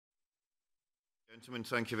Gentlemen,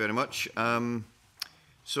 thank you very much.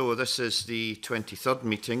 So this is the 23rd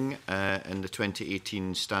meeting in the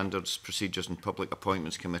 2018 Standards, Procedures and Public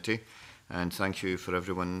Appointments Committee, and thank you for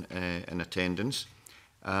everyone in attendance.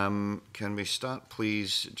 Can we start,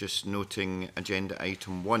 please, just noting agenda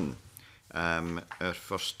item 1, our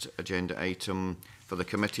first agenda item for the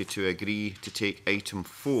committee to agree to take item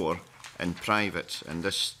 4 in private, and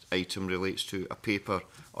this item relates to a paper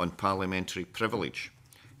on parliamentary privilege.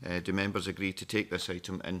 Do members agree to take this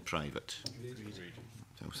item in private? Agreed.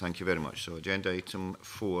 So, thank you very much. So agenda item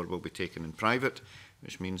 4 will be taken in private,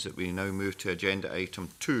 which means that we now move to agenda item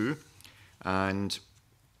 2, and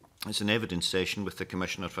it's an evidence session with the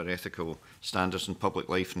Commissioner for Ethical Standards and Public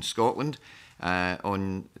Life in Scotland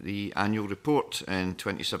on the annual report in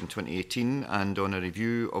 2017-2018 and on a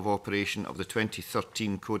review of operation of the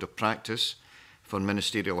 2013 Code of Practice for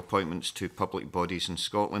ministerial appointments to public bodies in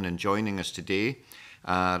Scotland. And joining us today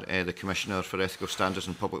are the Commissioner for Ethical Standards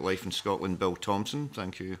and Public Life in Scotland, Bill Thompson.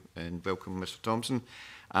 Thank you and welcome, Mr Thompson.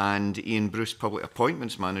 And Ian Bruce, Public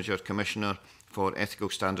Appointments Manager, Commissioner for Ethical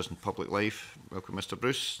Standards and Public Life. Welcome, Mr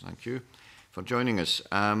Bruce. Thank you for joining us.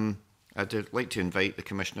 I'd like to invite the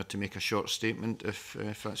Commissioner to make a short statement, if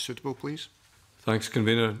that's suitable, please. Thanks,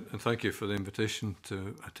 Convener, and thank you for the invitation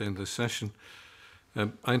to attend this session. I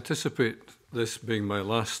anticipate this being my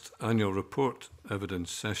last annual report evidence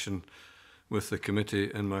session with the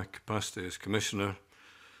committee in my capacity as Commissioner.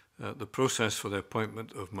 The process for the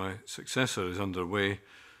appointment of my successor is underway,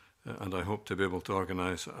 and I hope to be able to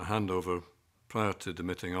organise a handover prior to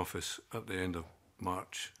demitting office at the end of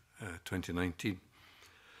March 2019.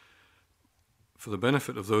 For the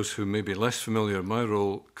benefit of those who may be less familiar, my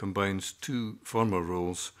role combines two former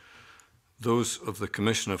roles, those of the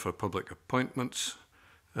Commissioner for Public Appointments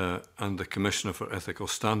and the Commissioner for Ethical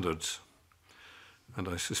Standards. And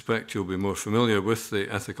I suspect you'll be more familiar with the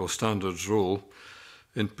ethical standards role,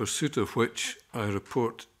 in pursuit of which I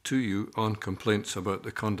report to you on complaints about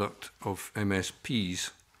the conduct of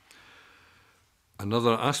MSPs.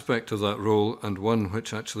 Another aspect of that role, and one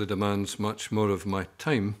which actually demands much more of my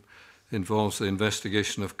time, involves the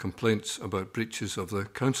investigation of complaints about breaches of the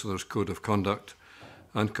Councillors' Code of Conduct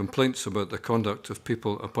and complaints about the conduct of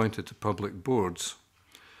people appointed to public boards.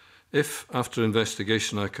 If, after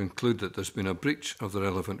investigation, I conclude that there's been a breach of the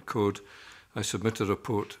relevant code, I submit a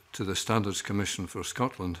report to the Standards Commission for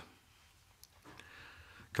Scotland.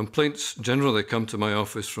 Complaints generally come to my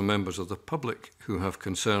office from members of the public who have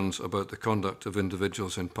concerns about the conduct of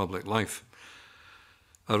individuals in public life.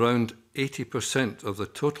 Around 80% of the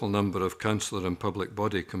total number of councillor and public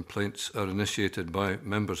body complaints are initiated by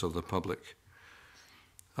members of the public.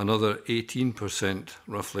 Another 18%,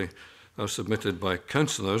 roughly, are submitted by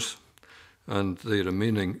councillors, and the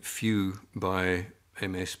remaining few by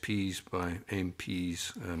MSPs, by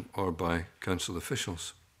MPs, or by council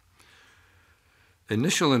officials.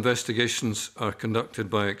 Initial investigations are conducted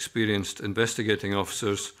by experienced investigating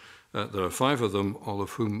officers. There are 5 of them, all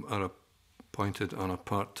of whom are appointed on a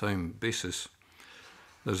part-time basis.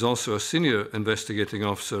 There's also a senior investigating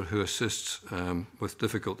officer who assists with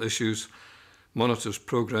difficult issues, monitors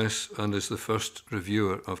progress, and is the first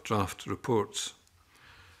reviewer of draft reports.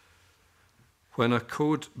 When a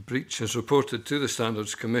code breach is reported to the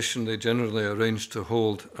Standards Commission, they generally arrange to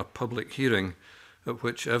hold a public hearing at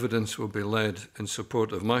which evidence will be led in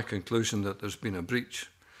support of my conclusion that there's been a breach,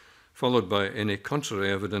 followed by any contrary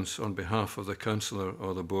evidence on behalf of the councillor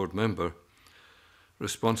or the board member.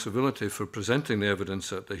 Responsibility for presenting the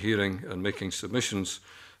evidence at the hearing and making submissions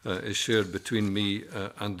is shared between me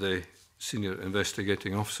and the senior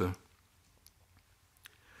investigating officer.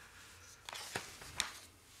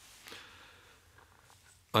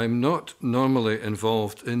 I'm not normally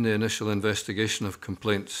involved in the initial investigation of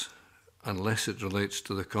complaints unless it relates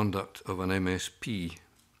to the conduct of an MSP,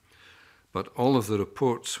 but all of the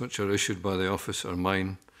reports which are issued by the office are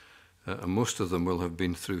mine, and most of them will have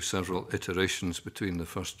been through several iterations between the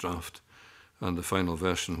first draft and the final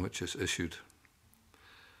version which is issued.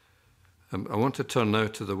 I want to turn now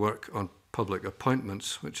to the work on public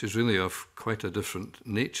appointments, which is really of quite a different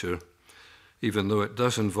nature, even though it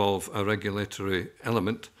does involve a regulatory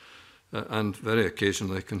element and very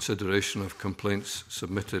occasionally consideration of complaints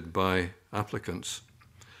submitted by applicants.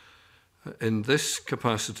 In this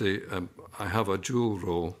capacity, I have a dual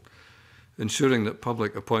role, ensuring that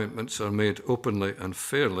public appointments are made openly and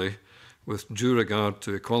fairly with due regard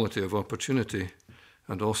to equality of opportunity,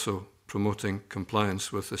 and also promoting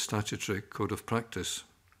compliance with the statutory code of practice.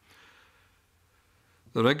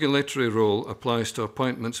 The regulatory role applies to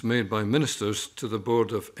appointments made by ministers to the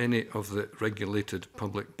board of any of the regulated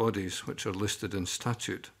public bodies which are listed in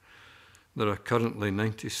statute. There are currently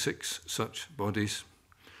 96 such bodies.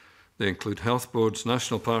 They include health boards,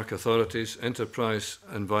 national park authorities, enterprise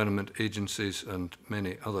environment agencies, and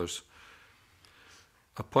many others.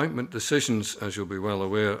 Appointment decisions, as you'll be well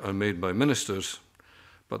aware, are made by ministers,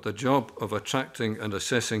 but the job of attracting and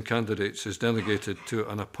assessing candidates is delegated to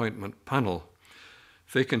an appointment panel.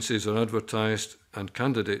 Vacancies are advertised and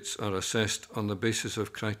candidates are assessed on the basis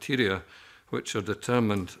of criteria which are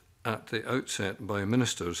determined at the outset by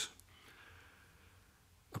ministers.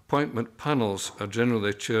 Appointment panels are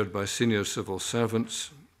generally chaired by senior civil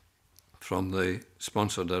servants from the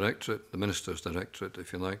sponsor directorate, the minister's directorate,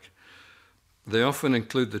 if you like. They often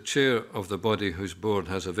include the chair of the body whose board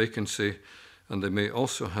has a vacancy, and they may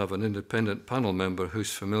also have an independent panel member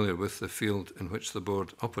who's familiar with the field in which the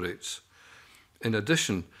board operates. In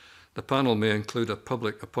addition, the panel may include a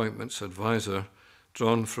public appointments advisor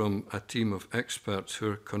drawn from a team of experts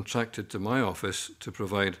who are contracted to my office to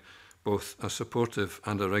provide both a supportive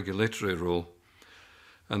and a regulatory role.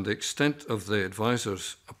 And the extent of the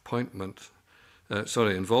advisor's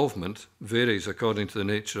involvement varies according to the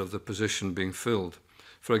nature of the position being filled.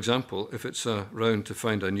 For example, if it's a round to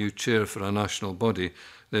find a new chair for a national body,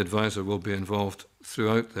 the advisor will be involved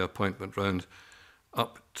throughout the appointment round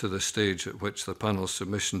up to the stage at which the panel's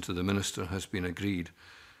submission to the minister has been agreed.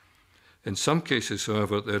 In some cases,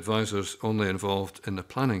 however, the advisor is only involved in the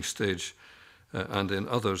planning stage, and in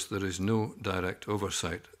others there is no direct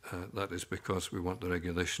oversight. That is because we want the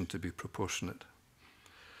regulation to be proportionate.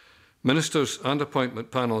 Ministers and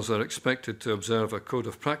appointment panels are expected to observe a code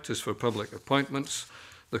of practice for public appointments.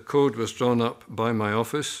 The code was drawn up by my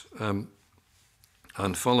office,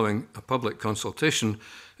 and following a public consultation,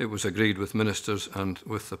 it was agreed with ministers and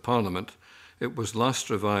with the Parliament. It was last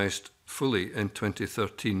revised fully in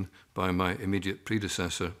 2013 by my immediate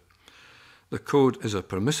predecessor. The code is a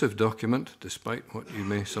permissive document, despite what you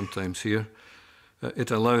may sometimes hear.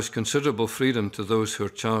 It allows considerable freedom to those who are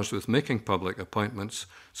charged with making public appointments,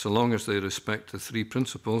 so long as they respect the three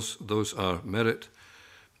principles. Those are merit,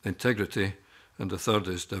 integrity, and the third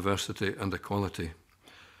is diversity and equality.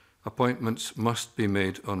 Appointments must be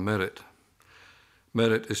made on merit.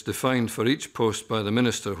 Merit is defined for each post by the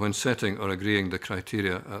minister when setting or agreeing the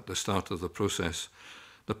criteria at the start of the process.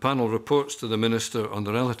 The panel reports to the minister on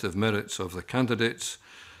the relative merits of the candidates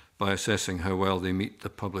by assessing how well they meet the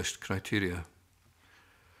published criteria.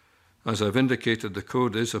 As I've indicated, the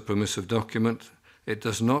code is a permissive document. It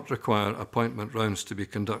does not require appointment rounds to be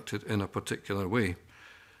conducted in a particular way.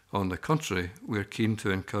 On the contrary, we are keen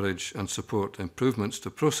to encourage and support improvements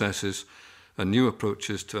to processes and new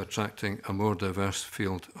approaches to attracting a more diverse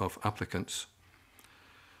field of applicants.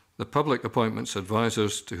 The public appointments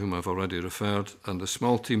advisors, to whom I've already referred, and the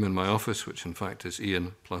small team in my office, which in fact is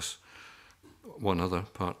Ian plus one other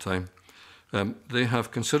part-time, they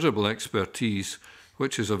have considerable expertise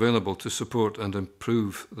which is available to support and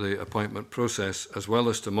improve the appointment process, as well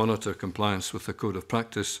as to monitor compliance with the Code of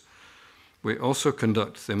Practice. We also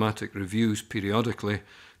conduct thematic reviews periodically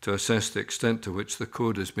to assess the extent to which the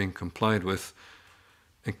code is being complied with,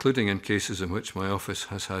 including in cases in which my office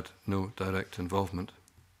has had no direct involvement.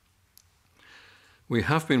 We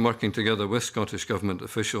have been working together with Scottish Government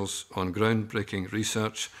officials on groundbreaking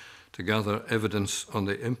research to gather evidence on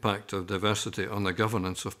the impact of diversity on the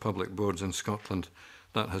governance of public boards in Scotland.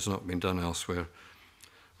 That has not been done elsewhere.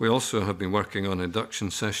 We also have been working on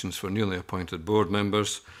induction sessions for newly appointed board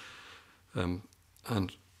members, and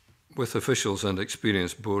with officials and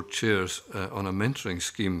experienced board chairs on a mentoring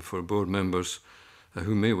scheme for board members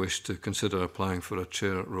who may wish to consider applying for a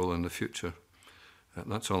chair role in the future.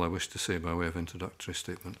 That's all I wish to say by way of introductory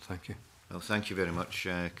statement. Thank you. Well, thank you very much,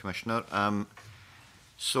 Commissioner.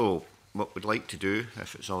 So, what we'd like to do,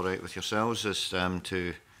 if it's all right with yourselves, is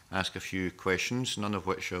to ask a few questions, none of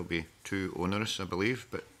which shall be too onerous, I believe,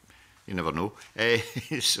 but you never know.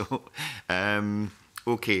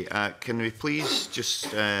 Okay, can we please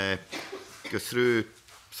just go through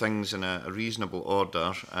things in a reasonable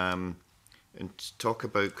order and talk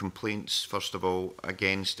about complaints, first of all,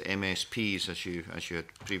 against MSPs, as you had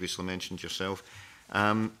previously mentioned yourself.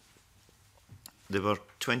 There were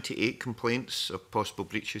 28 complaints of possible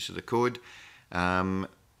breaches of the code.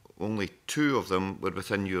 Only 2 of them were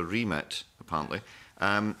within your remit, apparently.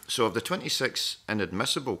 So of the 26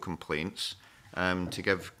 inadmissible complaints, to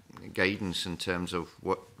give guidance in terms of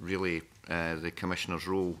what really the Commissioner's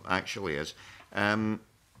role actually is,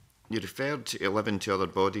 you referred to 11 to other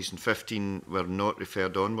bodies and 15 were not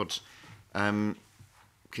referred onwards.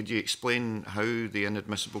 Could you explain how the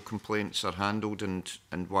inadmissible complaints are handled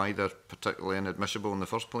and why they're particularly inadmissible in the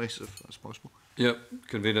first place, if that's possible? Yeah,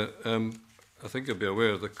 Convener. I think you'll be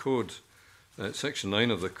aware the code Section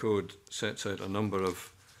 9 of the Code sets out a number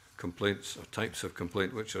of complaints or types of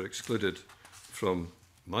complaint which are excluded from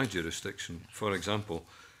my jurisdiction. For example,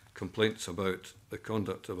 complaints about the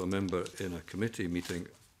conduct of a member in a committee meeting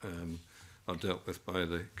are dealt with by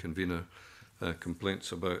the convener.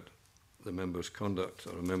 Complaints about the member's conduct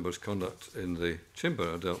or a member's conduct in the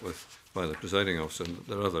chamber are dealt with by the presiding officer. And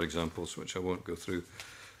there are other examples which I won't go through.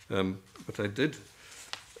 But I did,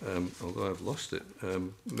 although I've lost it,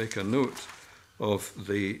 make a note of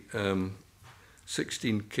the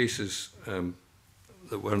 16 cases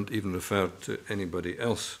that weren't even referred to anybody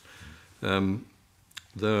else.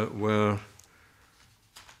 There were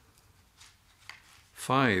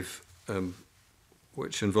 5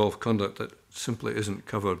 which involve conduct that simply isn't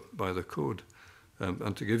covered by the code.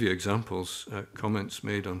 And to give you examples, comments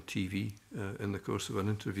made on TV in the course of an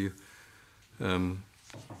interview.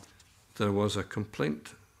 There was a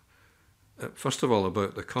complaint, first of all,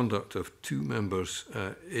 about the conduct of 2 members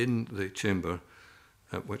in the chamber,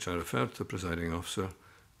 which I referred to the presiding officer,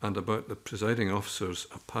 and about the presiding officer's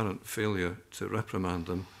apparent failure to reprimand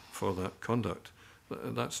them for that conduct.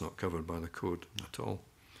 That's not covered by the code at all.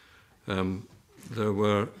 There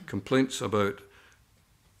were complaints about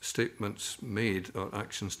statements made or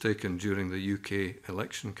actions taken during the UK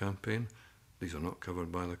election campaign. These are not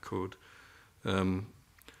covered by the code.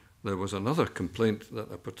 There was another complaint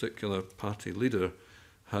that a particular party leader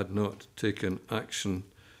had not taken action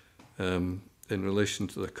in relation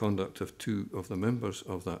to the conduct of 2 of the members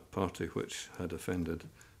of that party, which had offended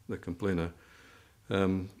the complainer.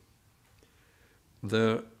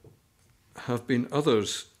 There have been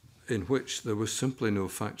others in which there was simply no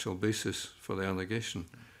factual basis for the allegation.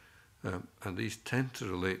 And these tend to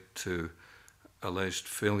relate to alleged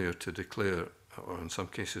failure to declare, or in some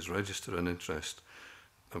cases register an interest.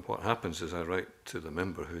 And what happens is I write to the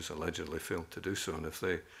member who's allegedly failed to do so, and if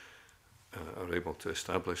they are able to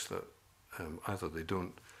establish that either they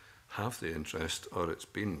don't have the interest or it's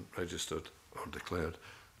been registered or declared,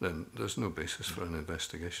 then there's no basis for an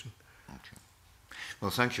investigation. Okay.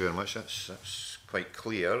 Well, thank you very much. That's quite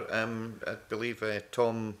clear. I believe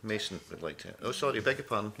Tom Mason would like to... Oh, sorry, beg your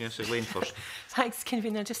pardon. Yes, Elaine first. Thanks,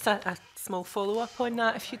 Convener. Just a small follow-up on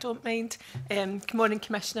that, if you don't mind. Good morning,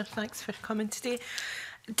 Commissioner. Thanks for coming today.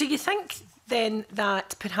 Do you think, then,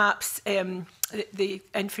 that perhaps the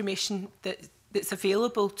information that's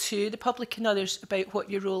available to the public and others about what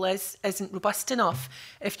your role is isn't robust enough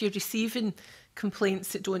if you're receiving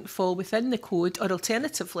complaints that don't fall within the code, or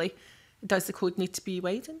alternatively, does the code need to be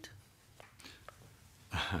widened?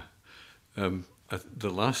 The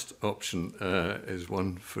last option is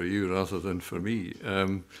one for you rather than for me.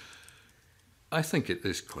 I think it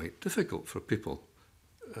is quite difficult for people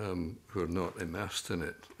who are not immersed in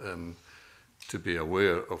it to be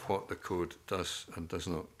aware of what the code does and does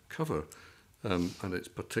not cover. And it's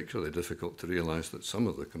particularly difficult to realise that some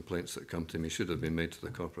of the complaints that come to me should have been made to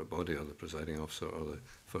the corporate body or the presiding officer or the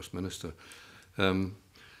First Minister.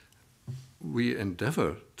 We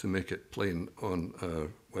endeavour to make it plain on our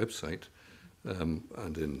website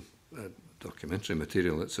and in documentary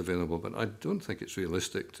material that's available, but I don't think it's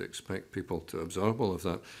realistic to expect people to absorb all of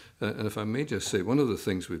that. And if I may just say, one of the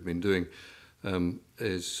things we've been doing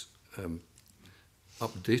is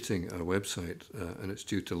updating our website, and it's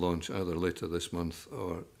due to launch either later this month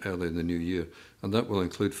or early in the new year, and that will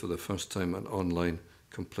include for the first time an online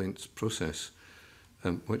complaints process,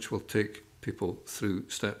 which will take people through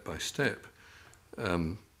step by step.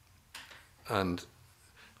 And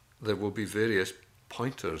there will be various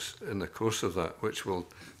pointers in the course of that which will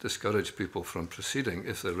discourage people from proceeding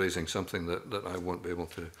if they're raising something that I won't be able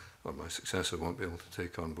to, or my successor won't be able to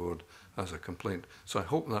take on board as a complaint. So I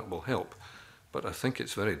hope that will help. But I think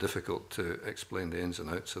it's very difficult to explain the ins and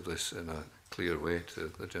outs of this in a clear way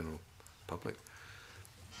to the general public.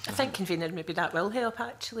 I think, Convener, maybe that will help,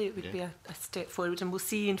 actually. It would be a step forward, and we'll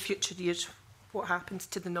see in future years what happens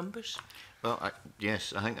to the numbers. Well,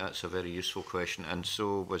 yes, I think that's a very useful question, and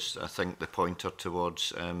so was, I think, the pointer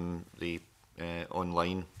towards the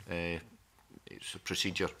online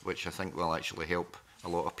procedure, which I think will actually help a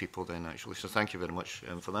lot of people then, actually. So thank you very much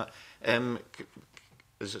for that.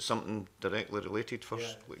 Is it something directly related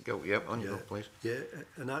first? Yeah, on you go, please. Yeah,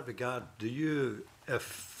 in that regard, do you, if,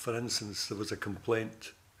 for instance, there was a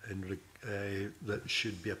complaint that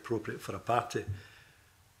should be appropriate for a party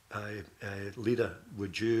leader,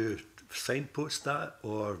 would you signpost that,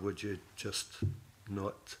 or would you just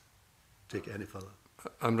not take it any further?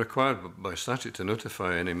 I'm required by statute to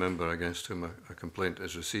notify any member against whom a complaint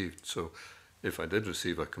is received. So if I did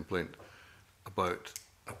receive a complaint about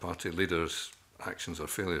a party leader's actions or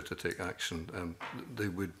failure to take action, they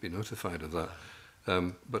would be notified of that.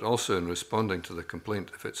 but also in responding to the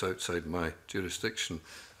complaint if it's outside my jurisdiction,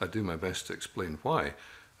 I do my best to explain why,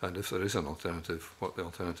 and if there is an alternative, what the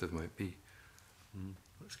alternative might be.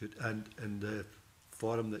 That's good. And in the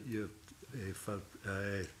forum that you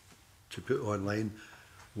to put online,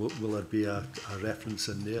 will there be a reference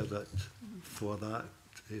in there that for that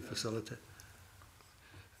facility?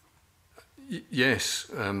 Yes,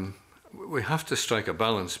 we have to strike a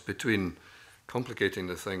balance between complicating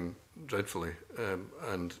the thing dreadfully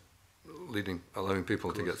and allowing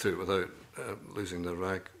people to get through it without losing their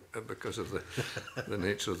rag because of the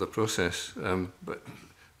nature of the process. But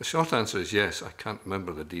the short answer is yes. I can't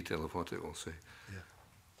remember the detail of what it will say. Yeah.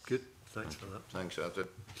 Good. Thanks for that. Thanks.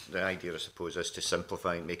 The idea, I suppose, is to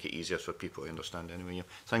simplify and make it easier for people to understand anyway. Yeah.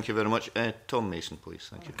 Thank you very much. Tom Mason, please.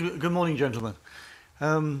 Thank you. Good morning, gentlemen.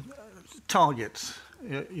 Targets.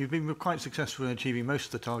 You've been quite successful in achieving most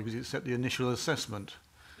of the targets except the initial assessment.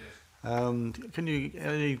 Yes. Can you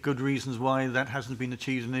any good reasons why that hasn't been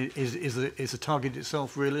achieved? And is the target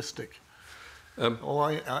itself realistic?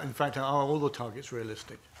 Or in fact, are all the targets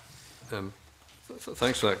realistic?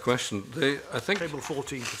 Thanks for that question. I think Table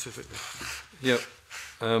 14 specifically. Yeah.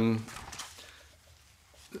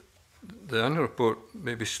 The annual report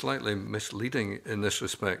may be slightly misleading in this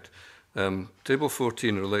respect. Table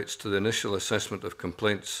 14 relates to the initial assessment of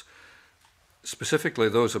complaints, specifically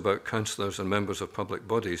those about councillors and members of public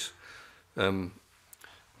bodies.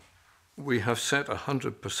 We have set a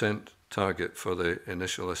 100% target for the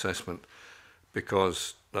initial assessment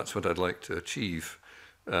because that's what I'd like to achieve.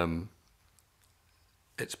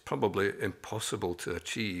 It's probably impossible to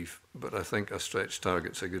achieve, but I think a stretch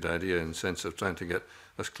target's a good idea in the sense of trying to get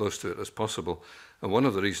as close to it as possible. And one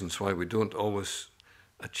of the reasons why we don't always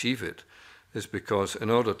achieve it is because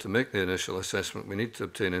in order to make the initial assessment, we need to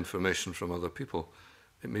obtain information from other people.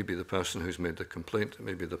 It may be the person who's made the complaint, it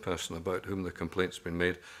may be the person about whom the complaint's been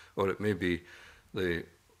made, or it may be the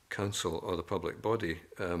council or the public body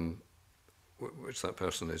which that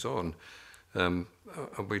person is on.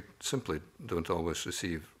 We simply don't always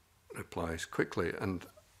receive replies quickly, and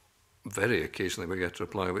very occasionally we get a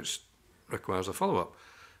reply which requires a follow-up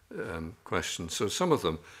question. So some of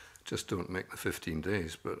them just don't make the 15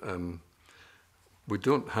 days, but we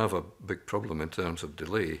don't have a big problem in terms of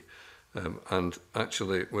delay. And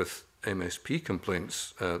actually with MSP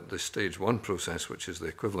complaints, the stage 1 process, which is the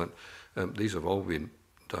equivalent, these have all been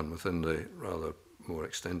done within the rather more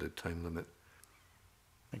extended time limit.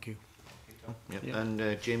 Thank you. Yep. Yeah.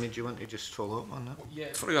 And Jamie, do you want to just follow up on that? Yeah,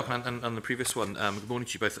 following up on the previous one. Good morning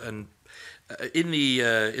to you both. And in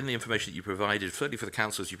the information that you provided, certainly for the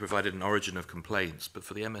councillors, you provided an origin of complaints, but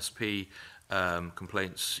for the MSP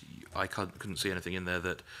complaints, I couldn't see anything in there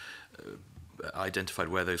that identified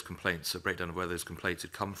where those complaints, a breakdown of where those complaints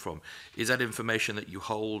had come from. Is that information that you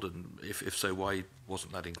hold, and if so, why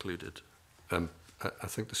wasn't that included? I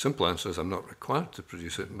think the simple answer is I'm not required to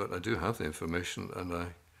produce it, but I do have the information, and I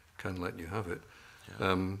can let you have it.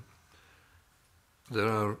 Yeah. There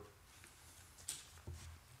are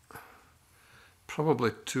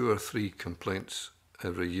probably 2 or 3 complaints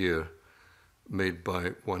every year made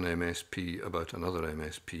by one MSP about another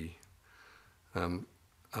MSP.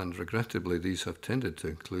 And regrettably, these have tended to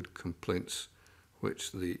include complaints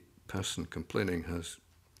which the person complaining has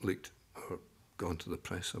leaked or gone to the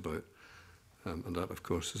press about. And that, of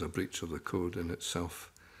course, is a breach of the code in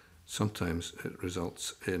itself. Sometimes it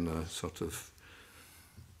results in a sort of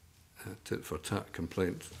tit-for-tat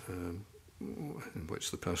complaint in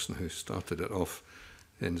which the person who started it off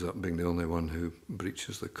ends up being the only one who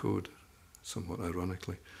breaches the code, somewhat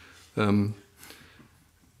ironically.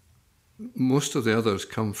 Most of the others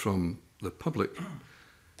come from the public.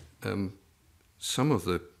 Some of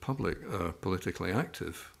the public are politically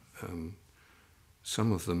active.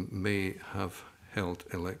 Some of them may have held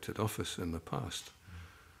elected office in the past.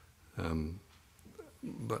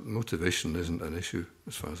 But motivation isn't an issue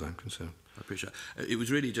as far as I'm concerned. I appreciate it. It was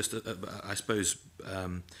really just, I suppose,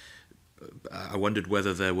 I wondered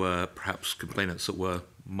whether there were perhaps complainants that were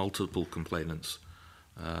multiple complainants,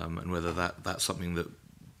 and whether that's something that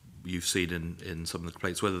you've seen in some of the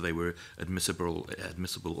complaints, whether they were admissible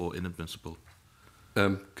or inadmissible.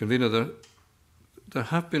 Convener, there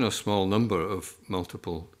have been a small number of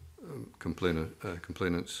multiple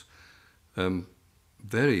complainants,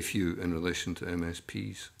 very few in relation to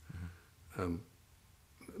MSPs. Mm-hmm.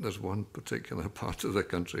 There's one particular part of the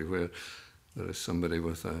country where there is somebody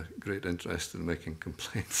with a great interest in making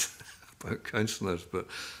complaints about councillors, but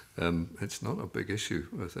it's not a big issue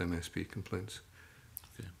with MSP complaints.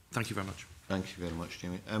 Okay. Thank you very much. Thank you very much,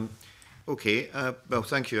 Jamie. Okay, well,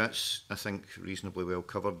 thank you. That's, I think, reasonably well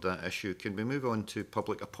covered, that issue. Can we move on to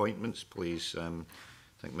public appointments, please? I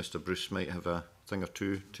think Mr Bruce might have a thing or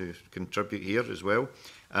two to contribute here as well.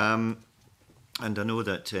 And I know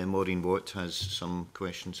that Maureen Watt has some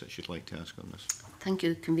questions that she'd like to ask on this. Thank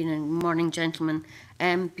you, Convener. Good morning, gentlemen.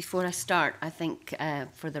 Before I start, I think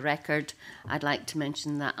for the record, I'd like to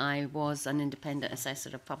mention that I was an independent assessor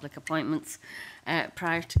of public appointments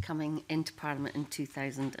prior to coming into Parliament in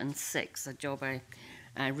 2006, a job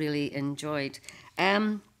I really enjoyed.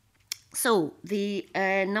 So the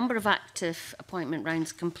number of active appointment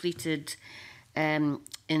rounds completed in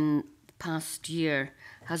the past year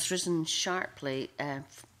has risen sharply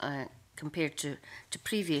compared to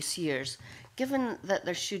previous years. Given that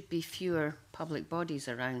there should be fewer public bodies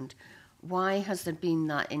around, why has there been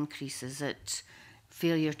that increase? Is it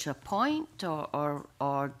failure to appoint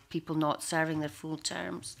or people not serving their full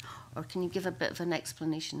terms? Or can you give a bit of an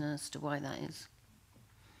explanation as to why that is?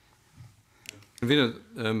 Convener,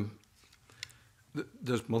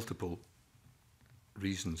 there's multiple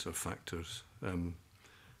reasons or factors.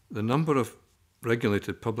 The number of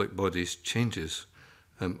regulated public bodies changes.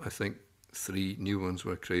 I think 3 new ones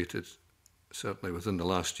were created, certainly within the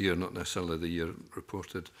last year, not necessarily the year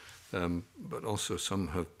reported, but also some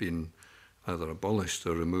have been either abolished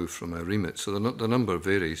or removed from our remit. So the number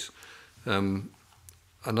varies.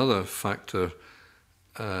 Another factor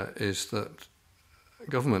is that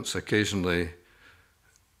governments occasionally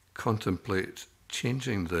contemplate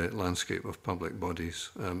changing the landscape of public bodies,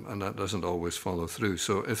 and that doesn't always follow through.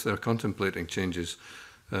 So if they're contemplating changes,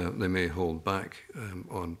 they may hold back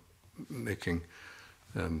on making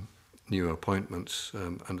new appointments,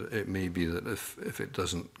 and it may be that if it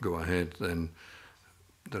doesn't go ahead, then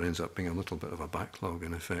there ends up being a little bit of a backlog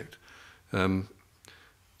in effect.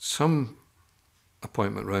 Some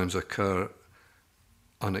appointment rounds occur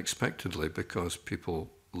unexpectedly because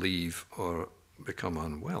people leave or become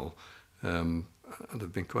unwell. And there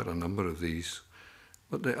have been quite a number of these.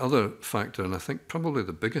 But the other factor, and I think probably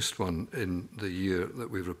the biggest one in the year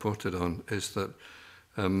that we've reported on, is that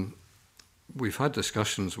we've had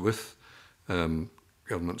discussions with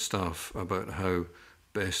government staff about how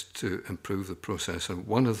best to improve the process. And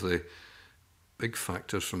one of the big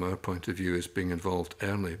factors from our point of view is being involved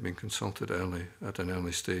early, being consulted early at an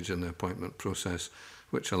early stage in the appointment process,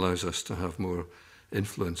 which allows us to have more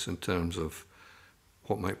influence in terms of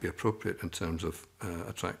what might be appropriate in terms of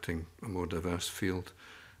attracting a more diverse field.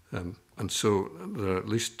 And so there are at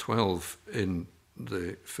least 12 in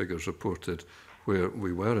the figures reported where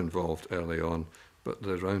we were involved early on, but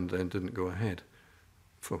the round then didn't go ahead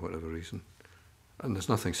for whatever reason. And there's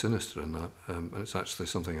nothing sinister in that, and it's actually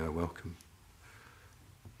something I welcome.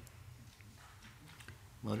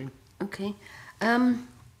 Maureen? Okay.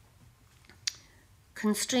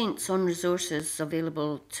 Constraints on resources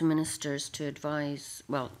available to ministers to advise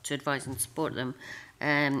and support them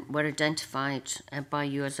were identified by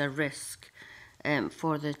you as a risk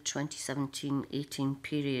for the 2017-18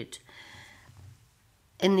 period.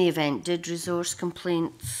 In the event, did resource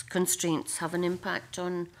constraints have an impact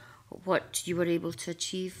on what you were able to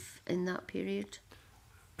achieve in that period?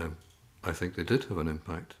 I think they did have an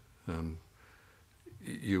impact.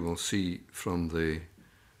 You will see from the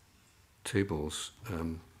tables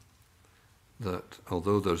that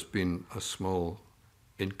although there's been a small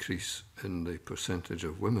increase in the percentage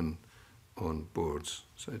of women on boards,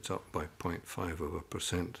 so it's up by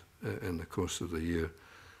 0.5% in the course of the year,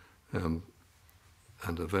 and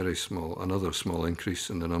another small increase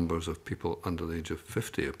in the numbers of people under the age of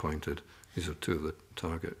 50 appointed. These are 2 of the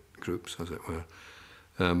target groups, as it were.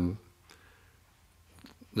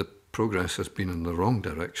 The progress has been in the wrong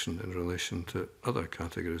direction in relation to other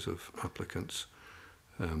categories of applicants,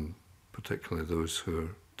 particularly those who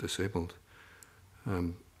are disabled.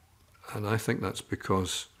 And I think that's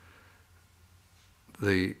because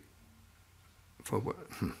I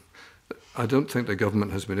don't think the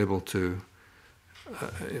government has been able to,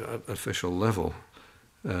 at official level,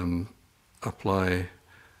 apply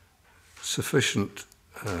sufficient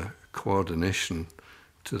coordination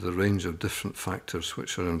to the range of different factors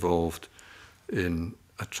which are involved in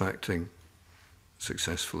attracting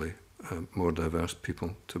successfully more diverse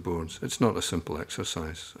people to boards. It's not a simple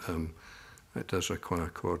exercise. It does require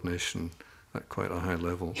coordination at quite a high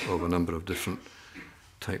level of a number of different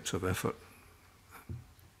types of effort.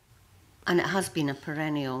 And it has been a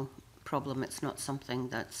perennial problem. It's not something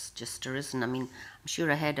that's just arisen. I mean, I'm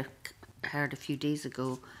sure I heard a few days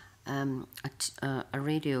ago a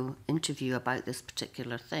radio interview about this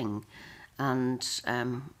particular thing, and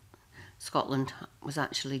Scotland was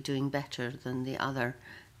actually doing better than the other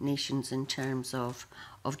nations in terms of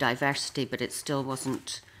diversity, but it still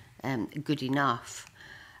wasn't good enough.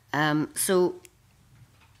 So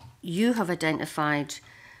you have identified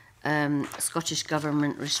Scottish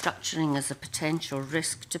Government restructuring as a potential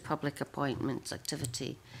risk to public appointments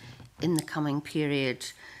activity in the coming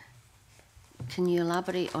period. Can you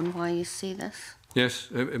elaborate on why you see this? Yes,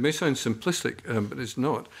 it may sound simplistic, but it's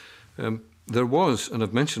not. There was, and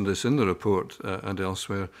I've mentioned this in the report and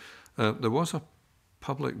elsewhere, there was a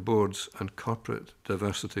Public Boards and Corporate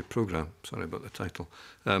Diversity Programme. Sorry about the title.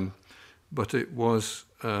 But it was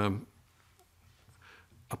a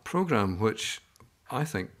programme which I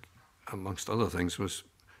think, amongst other things, was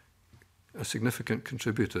a significant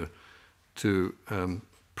contributor to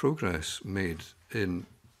progress made in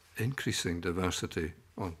increasing diversity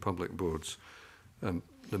on public boards.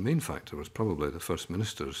 The main factor was probably the First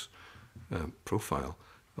Minister's profile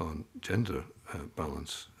on gender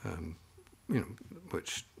balance,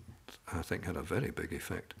 which I think had a very big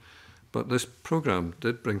effect. But this programme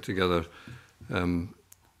did bring together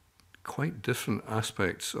quite different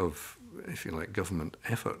aspects of, if you like, government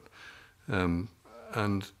effort. And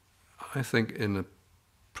I think in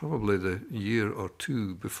probably the year or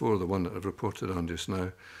two before the one that I've reported on just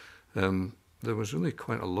now, there was really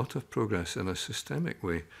quite a lot of progress in a systemic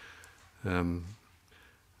way.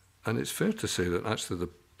 And it's fair to say that actually the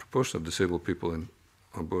proportion of disabled people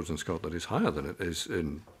on boards in Scotland is higher than it is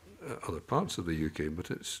in other parts of the UK,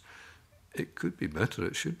 but it could be better,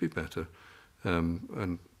 it should be better.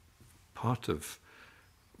 And part of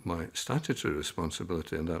my statutory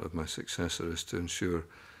responsibility and that of my successor is to ensure,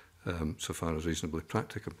 so far as reasonably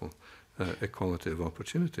practicable, equality of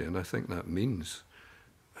opportunity. And I think that means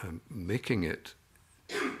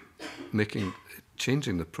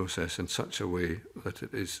changing the process in such a way that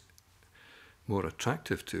it is more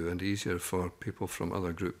attractive to and easier for people from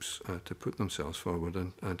other groups to put themselves forward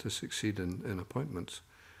and to succeed in appointments.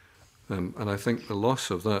 And I think the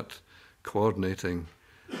loss of that coordinating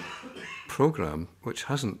programme, which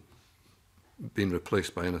hasn't been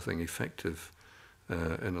replaced by anything effective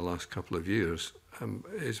in the last couple of years,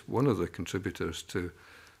 is one of the contributors to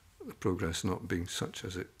the progress not being such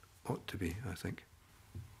as it ought to be, I think.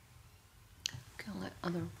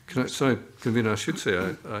 Sorry, Convener, I should say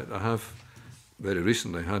I have very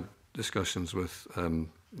recently had discussions with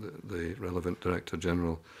the relevant Director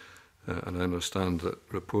General, and I understand that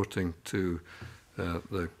reporting to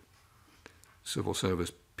the Civil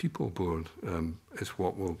Service People Board is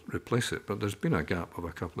what will replace it. But there's been a gap of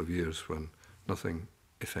a couple of years when nothing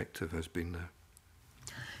effective has been there.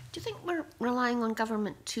 Do you think we're relying on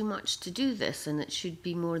government too much to do this, and it should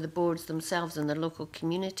be more the boards themselves and their local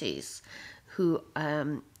communities who,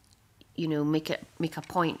 make a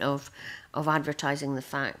point of advertising the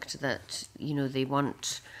fact that they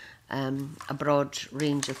want a broad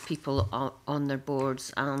range of people on their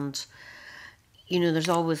boards? And there's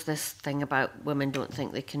always this thing about women don't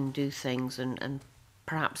think they can do things, and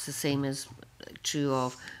perhaps the same is true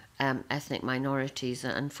of ethnic minorities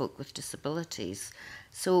and folk with disabilities.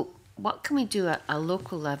 So what can we do at a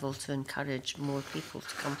local level to encourage more people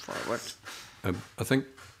to come forward? I think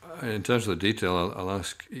in terms of the detail, I'll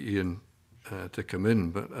ask Ian to come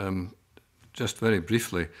in, but just very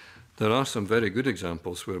briefly, there are some very good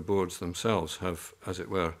examples where boards themselves have, as it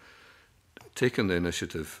were, taken the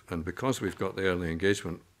initiative, and because we've got the early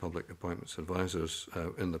engagement public appointments advisors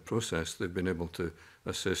in the process, they've been able to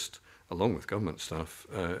assist, along with government staff,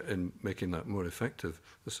 in making that more effective.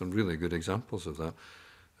 There's some really good examples of that.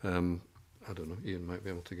 I don't know, Ian might be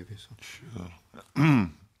able to give you some. Sure.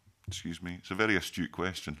 Excuse me. It's a very astute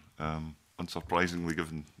question, unsurprisingly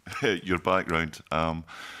given your background.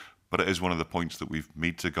 But it is one of the points that we've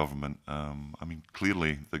made to government. I mean,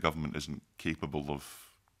 clearly the government isn't capable of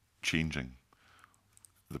changing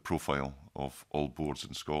the profile of all boards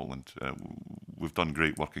in Scotland. We've done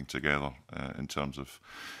great working together in terms of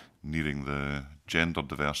nearing the gender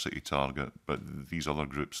diversity target, but these other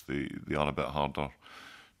groups, they are a bit harder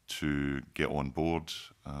to get on board,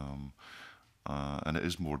 and it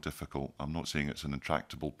is more difficult. I'm not saying it's an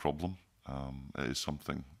intractable problem. It is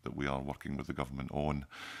something that we are working with the government on,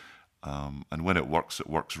 and when it works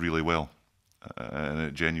really well. And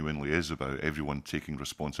it genuinely is about everyone taking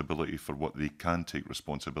responsibility for what they can take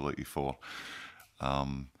responsibility for.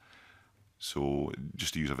 So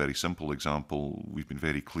just to use a very simple example, we've been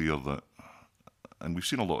very clear that, and we've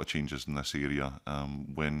seen a lot of changes in this area,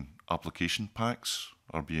 when application packs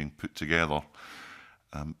are being put together,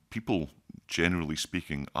 people, generally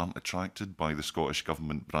speaking, aren't attracted by the Scottish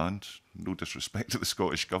Government brand. No disrespect to the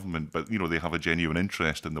Scottish Government, but they have a genuine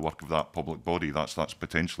interest in the work of that public body. That's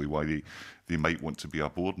potentially why they might want to be a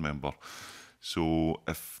board member. So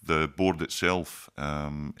if the board itself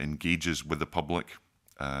engages with the public,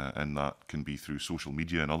 and that can be through social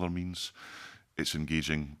media and other means, it's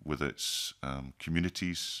engaging with its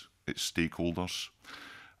communities, its stakeholders,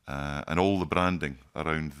 and all the branding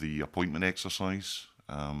around the appointment exercise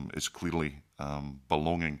is clearly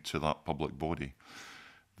belonging to that public body,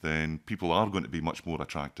 then people are going to be much more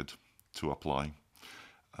attracted to apply.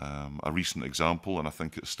 A recent example, and I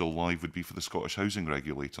think it's still live, would be for the Scottish Housing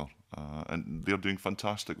Regulator. And they're doing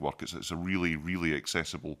fantastic work. It's a really, really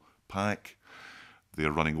accessible pack.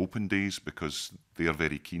 They're running open days because they are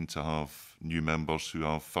very keen to have new members who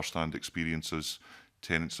have first-hand experience as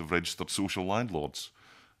tenants of registered social landlords.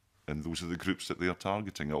 And those are the groups that they are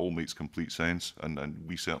targeting. It all makes complete sense, and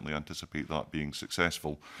we certainly anticipate that being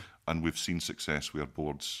successful. And we've seen success where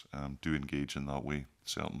boards do engage in that way,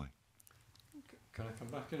 certainly. Can I come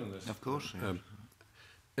back in on this? Of course.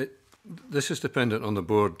 Yes. This is dependent on the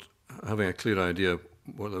board having a clear idea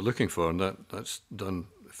what they're looking for, and that's done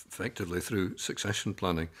effectively through succession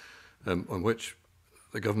planning, on which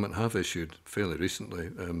the government have issued fairly recently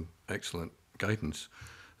excellent guidance.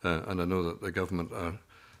 And I know that the government are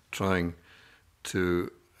trying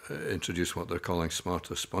to introduce what they're calling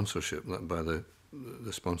smarter sponsorship by the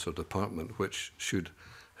sponsor department, which should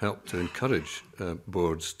help to encourage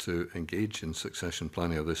boards to engage in succession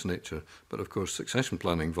planning of this nature. But of course, succession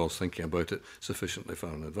planning involves thinking about it sufficiently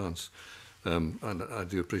far in advance. And I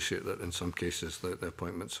do appreciate that in some cases the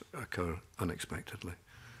appointments occur unexpectedly.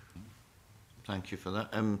 Thank you for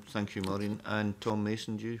that. Thank you, Maureen. And Tom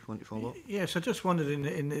Mason, do you want to follow up? Yes, I just wondered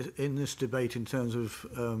in this debate in terms of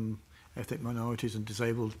ethnic minorities and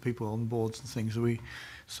disabled people on boards and things,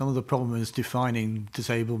 some of the problem is defining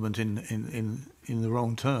disablement in the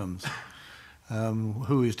wrong terms.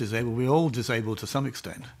 Who is disabled? We're all disabled to some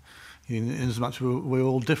extent, in as much we're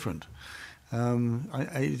all different.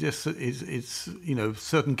 It's you know,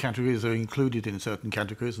 certain categories are included in certain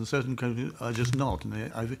categories and certain categories are just not,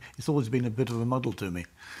 and it's always been a bit of a muddle to me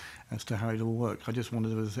as to how it all works. I just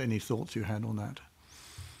wondered if there's any thoughts you had on that.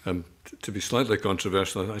 To be slightly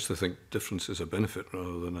controversial, I actually think difference is a benefit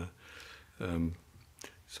rather than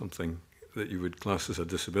something that you would class as a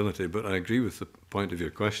disability. But I agree with the point of your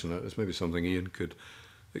question. It's maybe something Ian could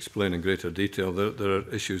explain in greater detail. There are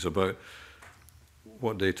issues about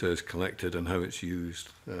what data is collected and how it's used,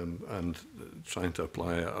 and trying to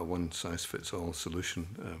apply a one-size-fits-all solution,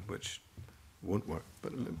 which won't work.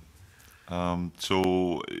 But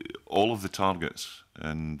so all of the targets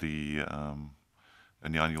in the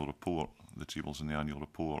annual report, the tables in the annual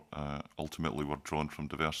report, ultimately were drawn from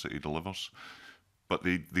Diversity Delivers, but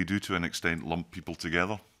they do to an extent lump people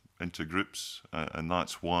together into groups, and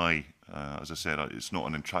that's why, as I said, it's not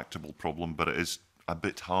an intractable problem, but it is a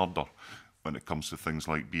bit harder when it comes to things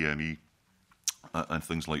like BME and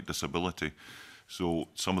things like disability. So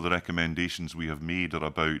some of the recommendations we have made are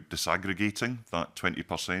about disaggregating that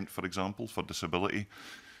 20%, for example, for disability,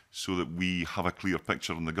 so that we have a clear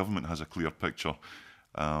picture and the government has a clear picture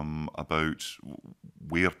about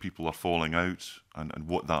where people are falling out and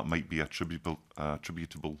what that might be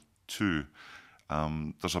attributable to.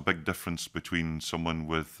 There's a big difference between someone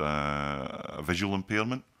with a visual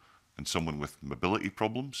impairment and someone with mobility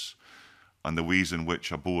problems, and the ways in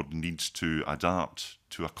which a board needs to adapt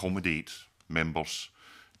to accommodate members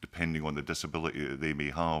depending on the disability that they may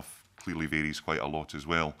have clearly varies quite a lot as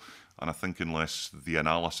well. And I think unless the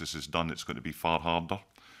analysis is done, it's going to be far harder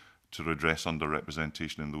to redress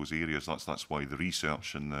underrepresentation in those areas. That's why the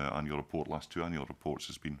research in the annual report, last two annual reports,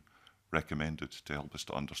 has been recommended to help us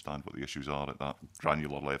to understand what the issues are at that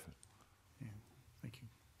granular level. Yeah, thank you.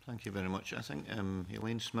 Thank you very much. I think,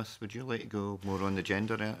 Elaine Smith, would you like to go more on the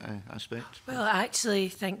gender aspect? Well, I actually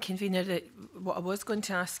think, Convener, that what I was going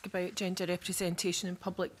to ask about gender representation in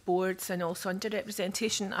public boards and also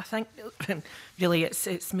underrepresentation, I think really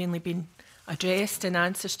it's mainly been addressed in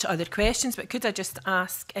answers to other questions, but could I just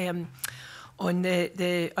ask on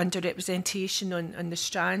the underrepresentation on the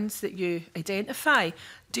strands that you identify,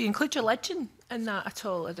 do you include religion in that at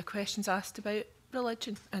all? Are the questions asked about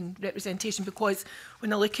religion and representation? Because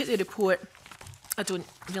when I look at the report, I don't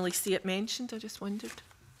really see it mentioned. I just wondered.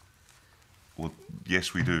 Well,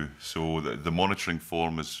 yes, we do. So the monitoring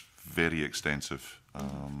form is very extensive,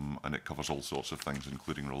 and it covers all sorts of things,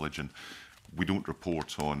 including religion. We don't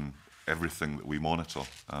report on everything that we monitor,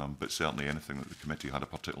 but certainly anything that the committee had a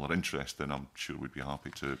particular interest in, I'm sure we'd be happy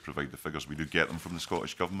to provide the figures. We do get them from the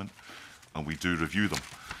Scottish Government, and we do review them.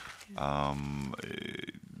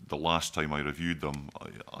 The last time I reviewed them,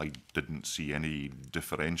 I didn't see any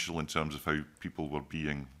differential in terms of how people were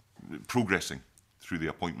progressing through the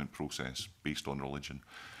appointment process based on religion.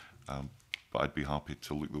 but I'd be happy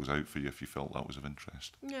to look those out for you if you felt that was of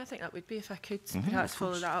interest. Yeah, I think that would be, if I could perhaps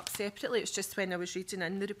follow that up separately. It's just when I was reading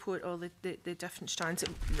in the report all the different strands,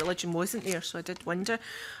 religion wasn't there, so I did wonder.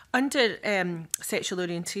 Under sexual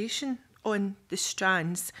orientation on the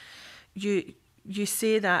strands, you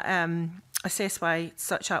say that assess why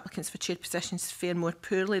such applicants for chair positions fare more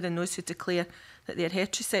poorly than those who declare that they are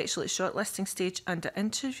heterosexual at shortlisting stage and at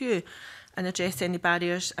interview, and address any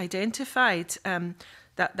barriers identified.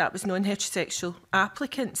 That was non-heterosexual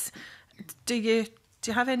applicants. Do you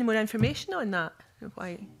have any more information on that?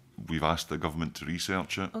 Why? We've asked the government to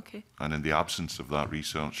research it, Okay. and in the absence of that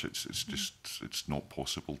research, it's not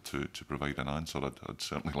possible to provide an answer. I'd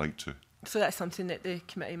certainly like to. So that's something that the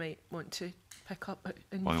committee might want to pick up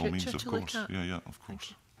in By the all future means, of to look course. at. Yeah, of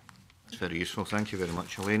course. It's very useful. Thank you very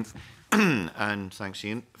much, Elaine. And thanks,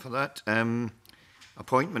 Ian, for that.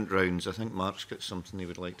 Appointment rounds. I think Mark's got something he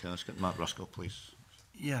would like to ask. Mark Ruskell, please.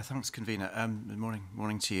 Yeah, thanks, convener. Good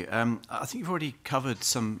morning to you. I think you've already covered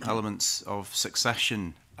some elements of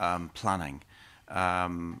succession planning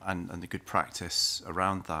and the good practice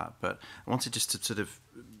around that, but I wanted just to sort of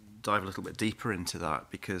dive a little bit deeper into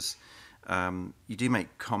that, because you do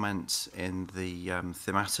make comments in the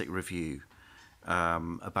thematic review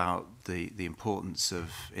about the importance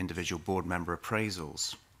of individual board member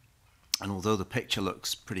appraisals. And although the picture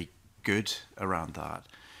looks pretty good around that,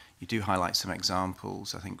 you do highlight some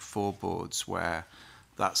examples, I think 4 boards, where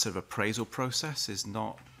that sort of appraisal process is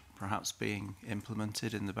not perhaps being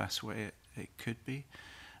implemented in the best way it could be.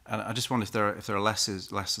 And I just wonder if there are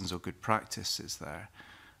lessons or good practices there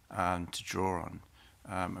to draw on.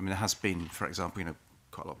 I mean, there has been, for example,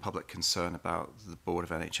 quite a lot of public concern about the board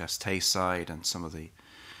of NHS Tayside and some of the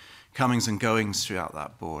comings and goings throughout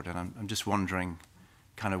that board. And I'm just wondering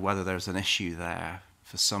kind of whether there's an issue there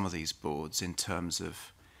for some of these boards in terms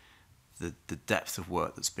of the depth of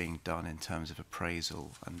work that's being done in terms of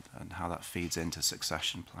appraisal and how that feeds into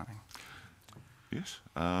succession planning. Yes.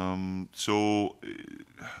 So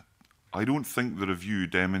I don't think the review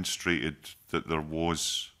demonstrated that there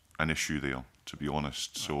was an issue there, to be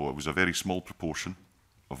honest. So it was a very small proportion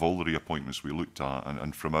of all the reappointments we looked at,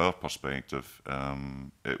 and from our perspective,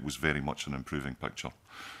 it was very much an improving picture.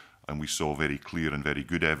 And we saw very clear and very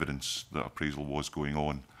good evidence that appraisal was going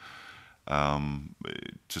on.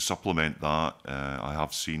 To supplement that, I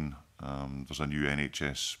have seen there's a new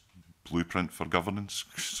NHS blueprint for governance.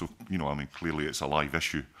 So, I mean, clearly it's a live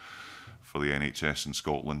issue for the NHS in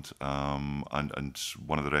Scotland. And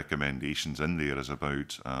one of the recommendations in there is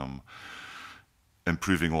about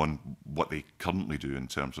improving on what they currently do in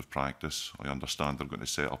terms of practice. I understand they're going to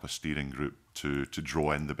set up a steering group to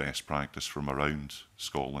draw in the best practice from around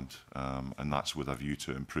Scotland, and that's with a view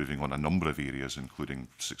to improving on a number of areas, including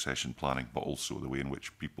succession planning, but also the way in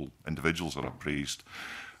which individuals are appraised.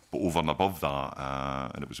 But over and above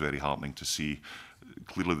that, and it was very heartening to see,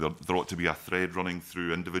 clearly there ought to be a thread running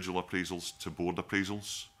through individual appraisals to board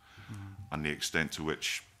appraisals, and the extent to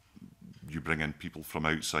which you bring in people from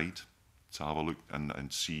outside to have a look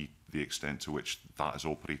and see the extent to which that is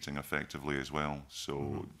operating effectively as well.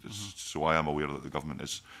 So, so I am aware that the government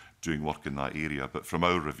is doing work in that area, but from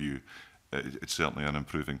our review, it's certainly an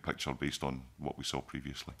improving picture based on what we saw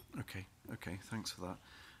previously. Okay, thanks for that.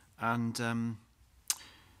 And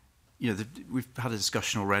we've had a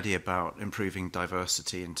discussion already about improving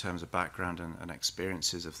diversity in terms of background and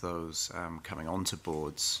experiences of those coming onto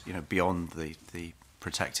boards, beyond the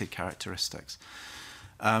protected characteristics.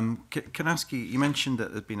 Can I ask you, you mentioned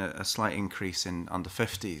that there's been a slight increase in under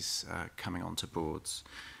 50s coming onto boards.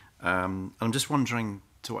 I'm just wondering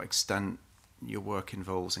to what extent your work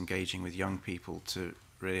involves engaging with young people to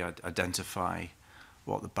really identify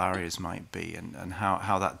what the barriers might be, and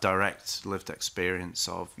how that direct lived experience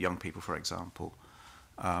of young people, for example,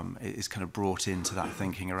 is kind of brought into that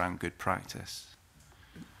thinking around good practice.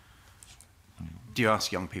 Do you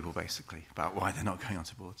ask young people basically about why they're not going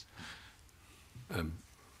onto boards?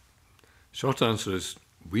 Short answer is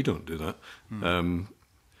we don't do that.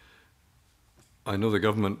 I know the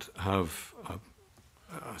government have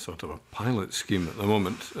a sort of a pilot scheme at the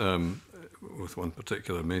moment with one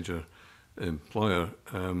particular major employer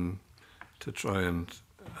to try and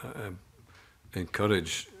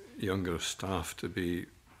encourage younger staff to be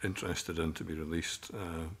interested and to be released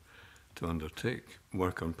to undertake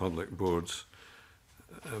work on public boards.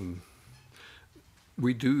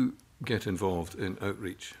 We do get involved in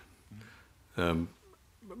outreach,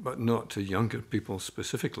 but not to younger people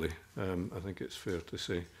specifically, I think it's fair to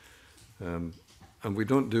say. And we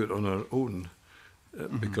don't do it on our own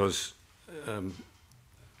because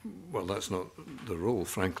well, that's not the role,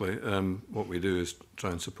 frankly. What we do is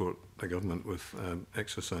try and support the government with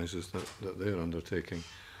exercises that they're undertaking.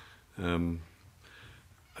 I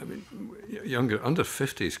mean, under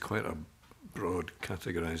 50 is quite a broad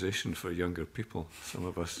categorisation for younger people. Some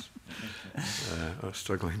of us are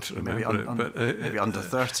struggling to remember maybe under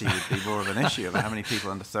 30 would be more of an issue. About how many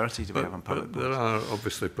people under 30 do we have on public boards? There are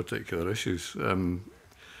obviously particular issues.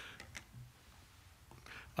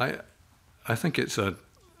 I think it's an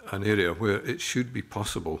area where it should be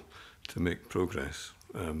possible to make progress.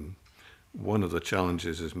 One of the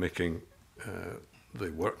challenges is making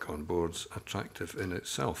the work on boards attractive in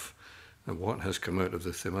itself. And what has come out of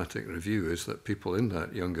the thematic review is that people in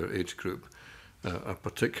that younger age group are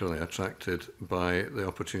particularly attracted by the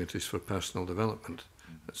opportunities for personal development.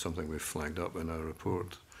 That's something we've flagged up in our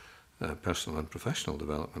report, personal and professional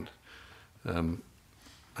development.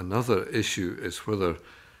 Another issue is whether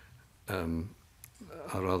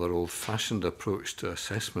a rather old-fashioned approach to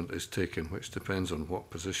assessment is taken, which depends on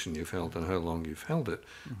what position you've held and how long you've held it,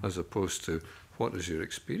 as opposed to what is your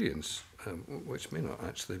experience, which may not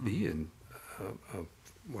actually be in a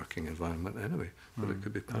working environment anyway, but it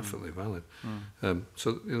could be perfectly valid.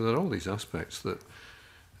 So there are all these aspects that,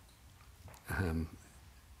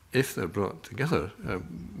 if they're brought together,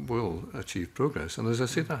 will achieve progress. And as I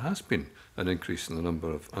say, there has been an increase in the number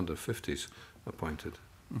of under 50s appointed,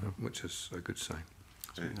 which is a good sign.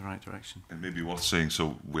 It's in the right direction. It may be worth saying,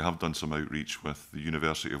 so we have done some outreach with the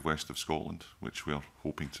University of West of Scotland, which we are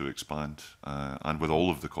hoping to expand, and with all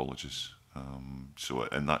of the colleges.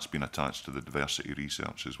 And that's been attached to the diversity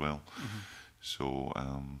research as well. So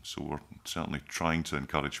we're certainly trying to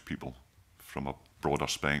encourage people from a broader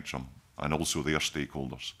spectrum and also their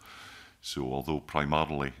stakeholders. So although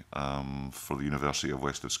primarily for the University of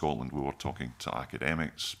West of Scotland we were talking to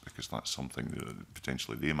academics because that's something that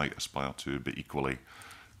potentially they might aspire to, but equally,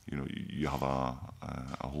 you know, you have a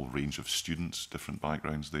whole range of students, different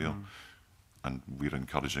backgrounds there, and we're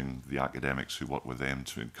encouraging the academics who work with them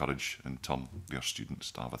to encourage in turn their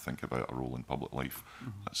students to have a think about a role in public life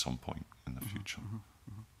at some point in the future.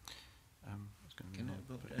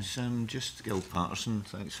 Just Gil Patterson.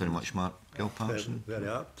 Thanks very much, Mark. Gil Patterson. Very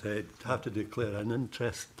apt. Have to declare an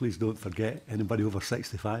interest. Please don't forget anybody over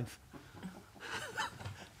 65.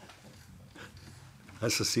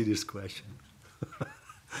 That's a serious question.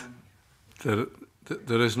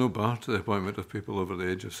 There is no bar to the appointment of people over the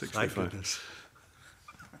age of 65.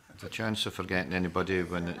 The chance of forgetting anybody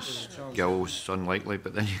when it's Gil's unlikely,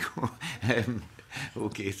 but then you go.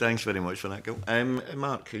 Okay, thanks very much for that, Gil.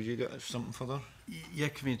 Mark, have you got something further? Yeah,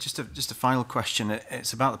 Convener, just a final question.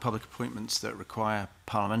 It's about the public appointments that require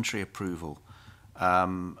parliamentary approval.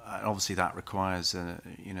 And obviously, that requires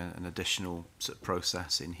an additional sort of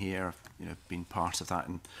process in here. Being part of that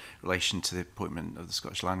in relation to the appointment of the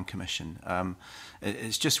Scottish Land Commission.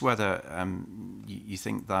 It's just whether you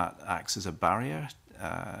think that acts as a barrier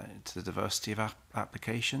to the diversity of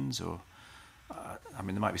applications, or I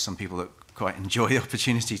mean, there might be some people that quite enjoy the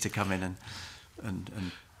opportunity to come in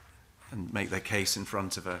and make their case in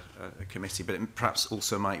front of a committee, but it perhaps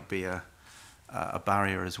also might be a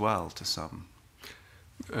barrier as well to some.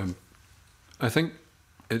 I think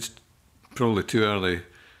it's probably too early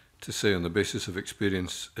to say on the basis of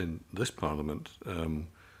experience in this Parliament.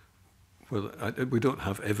 We don't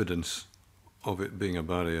have evidence of it being a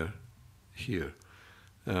barrier here.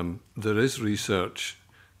 There is research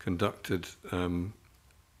conducted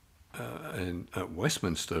at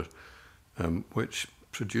Westminster which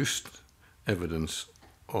produced evidence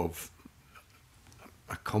of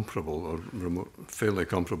a comparable or fairly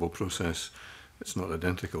comparable process. It's not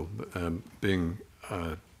identical, but being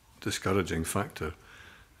a discouraging factor.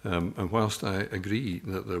 And whilst I agree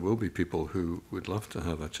that there will be people who would love to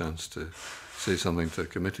have a chance to say something to a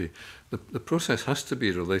committee, the process has to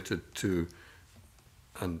be related to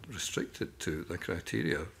and restricted to the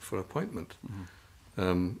criteria for appointment.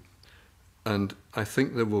 And I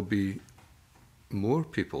think there will be more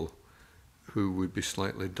people who would be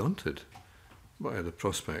slightly daunted by the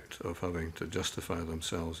prospect of having to justify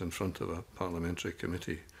themselves in front of a parliamentary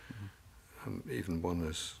committee, even one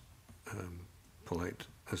as polite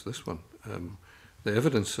as this one. The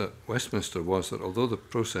evidence at Westminster was that although the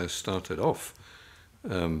process started off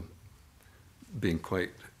being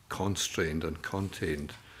quite constrained and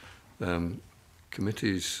contained,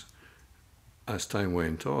 committees, as time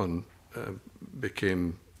went on,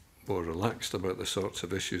 became more relaxed about the sorts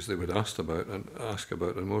of issues they would ask about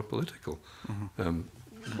and more political,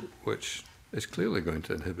 which is clearly going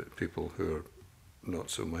to inhibit people who are not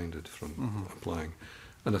so minded from applying.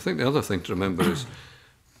 And I think the other thing to remember is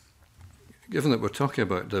given that we're talking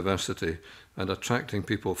about diversity and attracting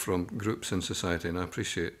people from groups in society, and I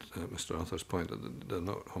appreciate Mr. Arthur's point that they're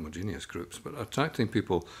not homogeneous groups, but attracting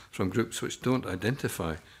people from groups which don't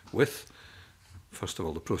identify with, first of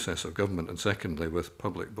all, the process of government, and secondly, with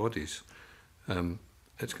public bodies,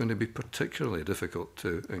 it's going to be particularly difficult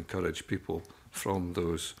to encourage people from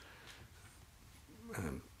those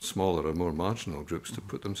smaller or more marginal groups to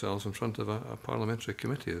put themselves in front of a parliamentary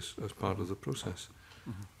committee as part of the process.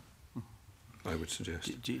 I would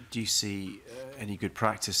suggest. Do you see any good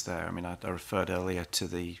practice there? I mean, I referred earlier to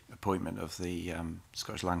the appointment of the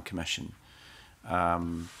Scottish Land Commission.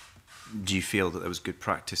 Do you feel that there was good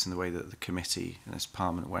practice in the way that the committee and this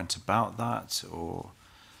Parliament went about that, or?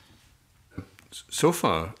 So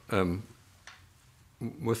far,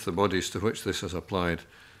 with the bodies to which this has applied,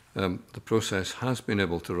 the process has been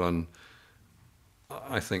able to run,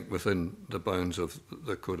 I think, within the bounds of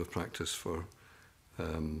the Code of Practice for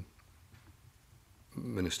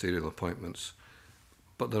ministerial appointments,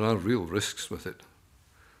 but there are real risks with it,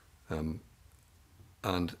 and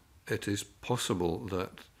it is possible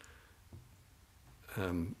that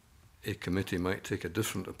a committee might take a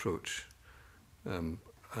different approach.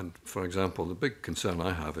 And for example, the big concern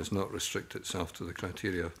I have is not restrict itself to the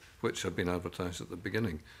criteria which have been advertised at the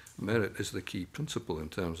beginning. Merit is the key principle in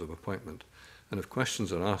terms of appointment, and if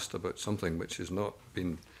questions are asked about something which has not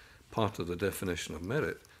been part of the definition of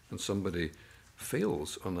merit, and somebody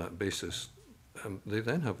fails on that basis, they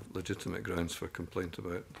then have legitimate grounds for complaint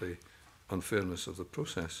about the unfairness of the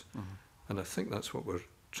process. And I think that's what we're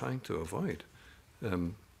trying to avoid.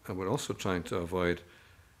 And we're also trying to avoid,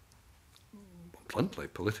 bluntly,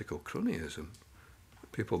 political cronyism.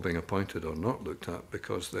 People being appointed or not looked at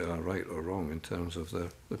because they are right or wrong in terms of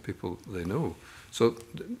the people they know. So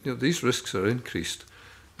these risks are increased.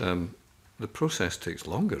 The process takes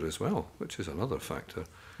longer as well, which is another factor.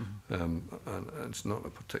 And it's not a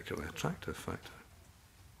particularly attractive factor.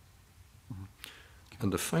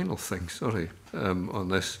 And the final thing, sorry, on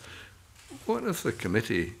this, what if the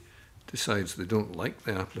committee decides they don't like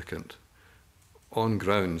the applicant on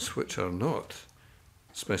grounds which are not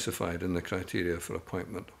specified in the criteria for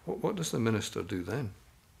appointment? What does the minister do then?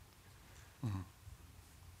 Well,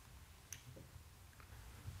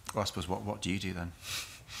 I suppose what do you do then?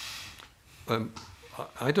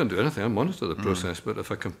 I don't do anything. I monitor the process, but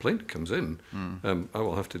if a complaint comes in, I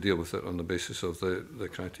will have to deal with it on the basis of the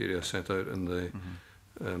criteria set out in the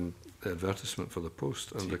advertisement for the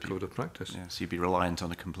post and the Code of Practice. Yeah, so you'd be reliant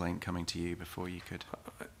on a complaint coming to you before you could...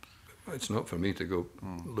 It's not for me to go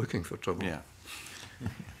looking for trouble. Yeah.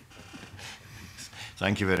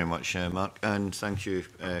 Thank you very much, Mark, and thank you,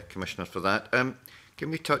 Commissioner, for that. Can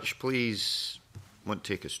we touch, please, won't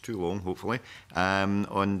take us too long, hopefully,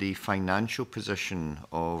 on the financial position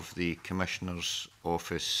of the Commissioner's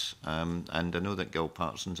office, and I know that Gil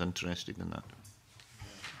Paterson's interested in that.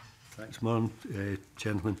 Thanks, Martin,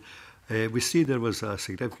 gentlemen. We see there was a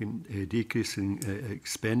significant decrease in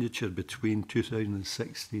expenditure between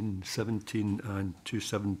 2016-17 and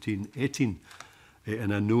 2017-18.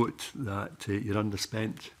 And I note that you're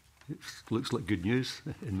underspent. It looks like good news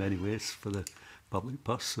in many ways for the public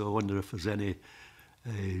purse. So I wonder if there's any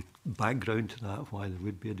background to that, why there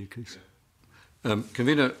would be a decrease.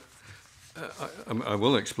 Convener, I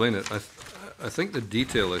will explain it. I think the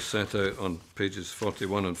detail is set out on pages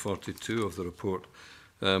 41 and 42 of the report.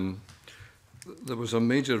 There was a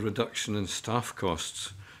major reduction in staff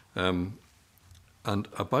costs, and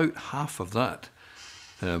about half of that,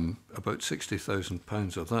 about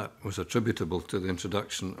 £60,000 of that, was attributable to the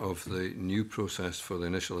introduction of the new process for the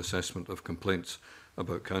initial assessment of complaints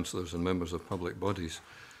about councillors and members of public bodies.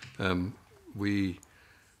 I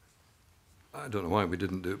don't know why we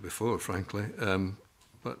didn't do it before, frankly,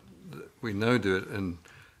 but we now do it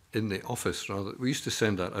in the office rather. We used to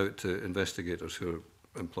send that out to investigators who are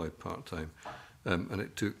employed part-time, and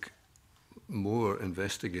it took more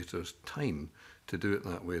investigators' time to do it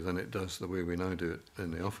that way than it does the way we now do it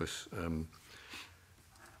in the office.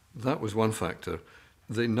 That was one factor.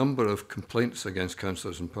 The number of complaints against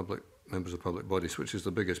councillors and members of public bodies, which is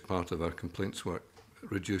the biggest part of our complaints work,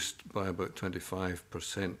 reduced by about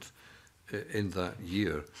 25% in that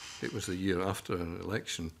year. It was the year after an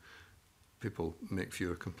election. People make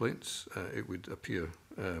fewer complaints, it would appear,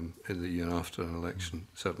 in the year after an election,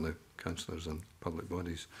 certainly councillors and public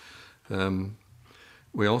bodies.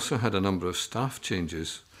 We also had a number of staff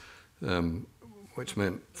changes, which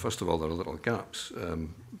meant, first of all, there are little gaps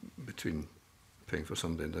between paying for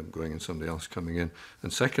somebody and them going and somebody else coming in.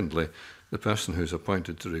 And secondly, the person who's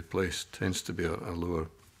appointed to replace tends to be a lower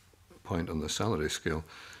point on the salary scale.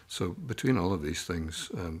 So between all of these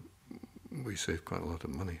things, we save quite a lot of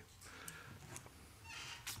money.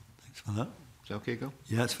 for that. Is that okay, Gil?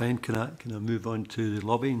 Yeah, it's fine. Can I move on to the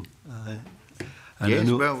lobbying? And Yes, I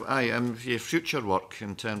know, well, your future work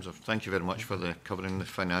in terms of, thank you very much for covering the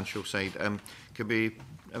financial side. Could we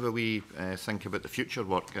have a wee think about the future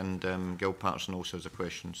work, and Gil Patterson also has a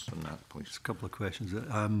questions on that, please. just a couple of questions.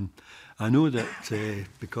 I know that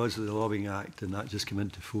because of the Lobbying Act, and that just came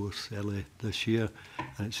into force early this year,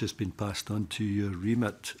 and it's just been passed on to your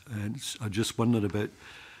remit, and I just wondered about,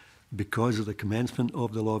 because of the commencement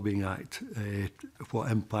of the Lobbying Act,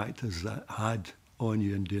 what impact has that had on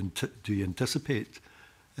you, and do you anticipate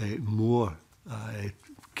more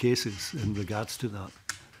cases in regards to that?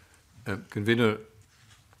 Convener,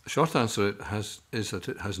 the short answer is that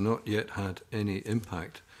it has not yet had any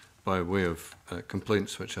impact by way of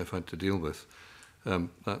complaints which I've had to deal with.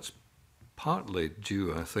 That's partly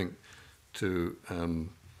due, I think, to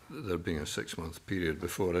there being a 6-month period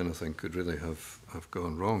before anything could really have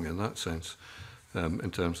gone wrong in that sense,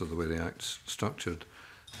 in terms of the way the Act's structured.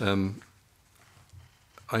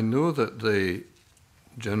 I know that the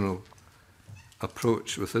general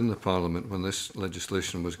approach within the Parliament when this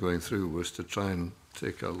legislation was going through was to try and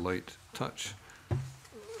take a light touch.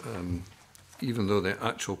 Even though the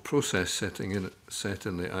actual process set in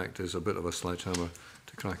the Act is a bit of a sledgehammer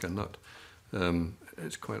to crack a nut,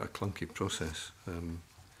 it's quite a clunky process.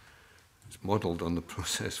 It's modelled on the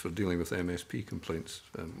process for dealing with MSP complaints,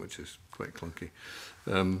 which is quite clunky.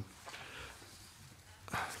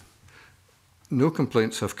 No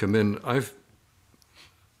complaints have come in. I've,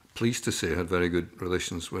 pleased to say, had very good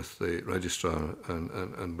relations with the registrar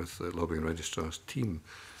and with the lobbying registrar's team.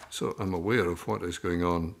 So I'm aware of what is going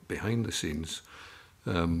on behind the scenes.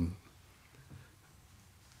 I'm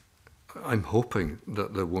hoping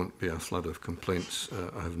that there won't be a flood of complaints.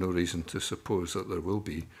 I have no reason to suppose that there will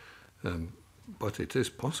be. But it is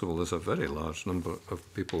possible. There's a very large number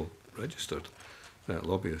of people registered,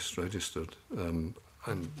 lobbyists registered, and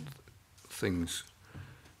things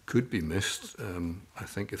could be missed. I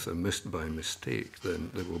think if they're missed by mistake, then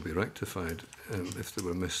they will be rectified. If they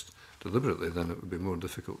were missed deliberately, then it would be more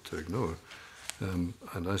difficult to ignore. And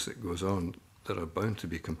as it goes on, there are bound to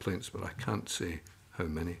be complaints, but I can't say how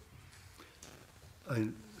many.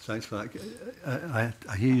 Thanks for that.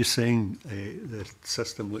 I hear you saying the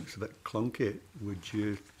system looks a bit clunky. Would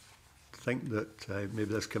you think that maybe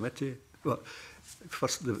this committee, well,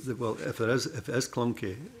 first, well, if it is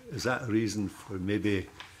clunky, is that a reason for maybe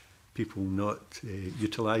people not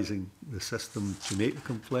utilising the system to make the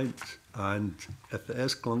complaint? And if it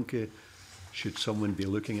is clunky, should someone be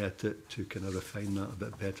looking at it to kind of refine that a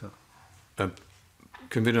bit better?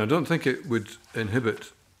 Convener, I don't think it would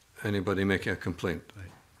inhibit anybody making a complaint. Right.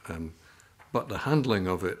 But the handling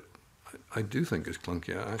of it, I do think is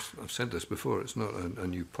clunky. I've said this before, it's not a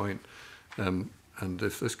new point. And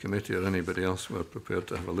if this committee or anybody else were prepared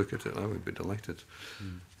to have a look at it, I would be delighted.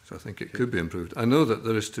 So I think it could be improved. I know that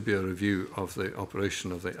there is to be a review of the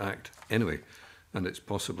operation of the Act anyway, and it's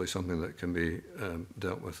possibly something that can be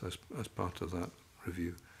dealt with as part of that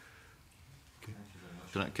review.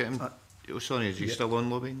 Can I get him? Oh, sorry, is you still on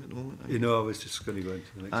lobbying at the moment? You know, I was just going to go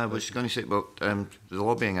into the next I was going to say, well, the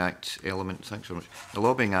Lobbying Act element, thanks very much. The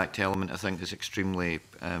Lobbying Act element, I think, is extremely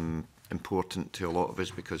important to a lot of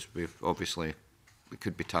us, because we've obviously, we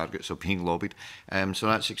could be targets of being lobbied. So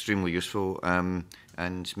that's extremely useful,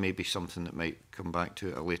 and maybe something that might come back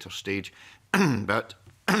to at a later stage. But,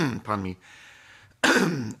 pardon me,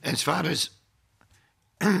 as far as,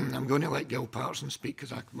 I'm going to let Gil Patterson speak,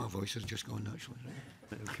 because my voice has just gone naturally.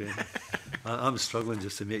 Okay. I'm struggling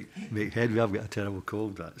just to make headway. I've got a terrible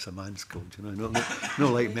cold. It's a man's cold, you know.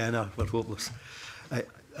 Not like men are. We're hopeless.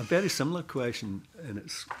 A very similar question, and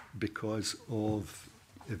it's because of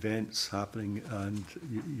events happening and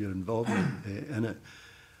your involvement in it.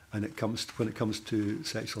 And when it comes to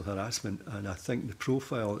sexual harassment, and I think the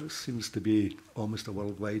profile, it seems to be almost a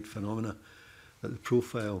worldwide phenomena, that the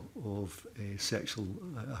profile of sexual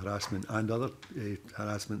harassment and other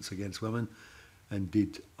harassments against women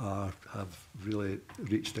indeed have really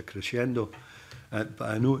reached a crescendo. But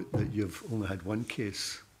I know that you've only had one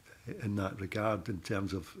case in that regard in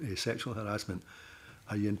terms of sexual harassment.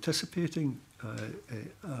 Are you anticipating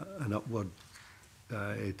an upward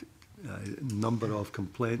number of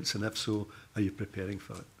complaints, and if so, are you preparing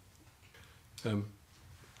for it?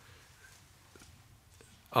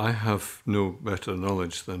 I have no better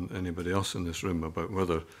knowledge than anybody else in this room about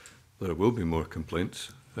whether there will be more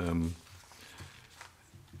complaints.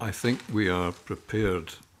 I think we are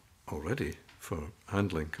prepared already for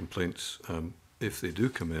handling complaints if they do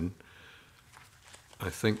come in. I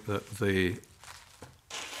think that the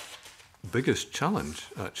biggest challenge,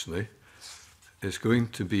 actually, is going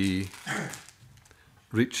to be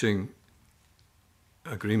reaching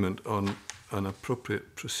agreement on an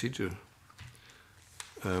appropriate procedure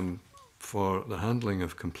for the handling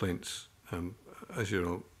of complaints. As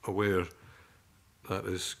you're aware, that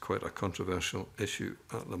is quite a controversial issue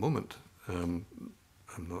at the moment. I'm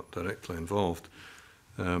not directly involved.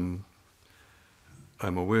 I'm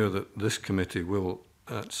aware that this committee will,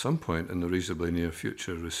 at some point in the reasonably near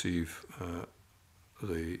future, receive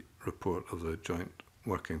the report of the Joint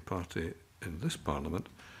Working Party in this Parliament,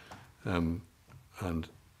 and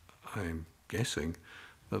I'm guessing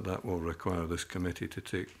that that will require this committee to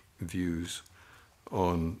take views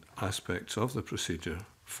on aspects of the procedure.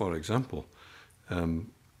 For example,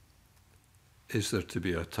 is there to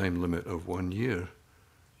be a time limit of 1 year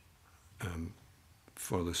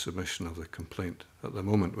for the submission of the complaint? At the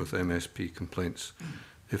moment with MSP complaints,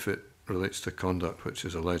 if it relates to conduct which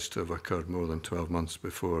is alleged to have occurred more than 12 months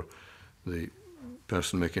before the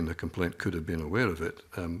person making the complaint could have been aware of it,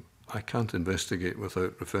 I can't investigate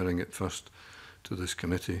without referring it first to this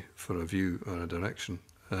committee for a view or a direction.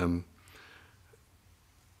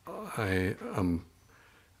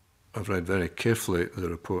 I've read very carefully the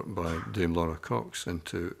report by Dame Laura Cox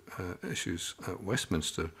into issues at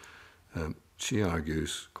Westminster. She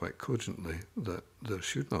argues quite cogently that there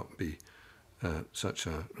should not be such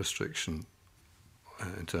a restriction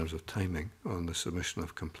in terms of timing on the submission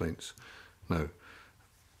of complaints. Now,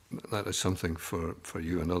 that is something for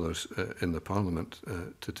you and others in the Parliament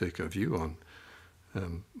to take a view on.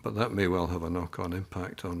 But that may well have a knock-on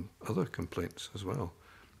impact on other complaints as well.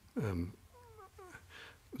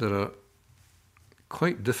 There are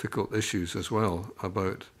quite difficult issues as well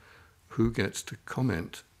about who gets to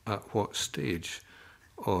comment at what stage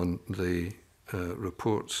on the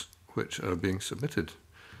reports which are being submitted.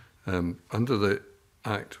 Under the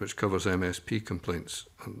Act which covers MSP complaints,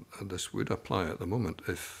 and this would apply at the moment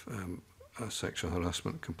if a sexual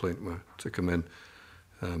harassment complaint were to come in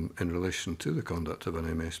relation to the conduct of an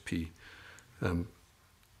MSP,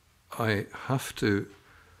 I have to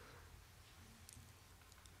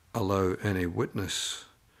allow any witness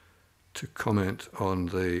to comment on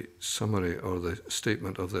the summary or the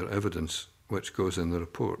statement of their evidence which goes in the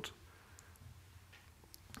report.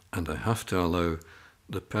 And I have to allow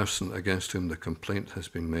the person against whom the complaint has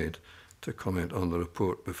been made to comment on the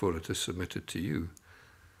report before it is submitted to you.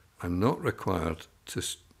 I'm not required to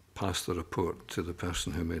pass the report to the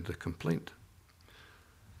person who made the complaint.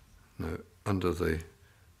 Now, under the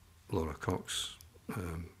Laura Cox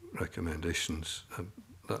recommendations,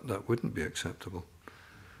 that wouldn't be acceptable.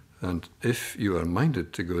 And if you are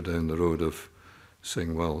minded to go down the road of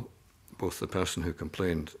saying, well, both the person who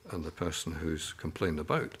complained and the person who's complained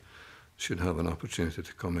about should have an opportunity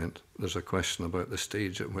to comment, there's a question about the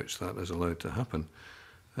stage at which that is allowed to happen.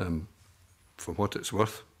 For what it's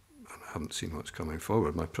worth, and I haven't seen what's coming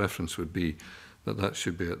forward, my preference would be that that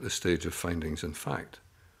should be at the stage of findings in fact.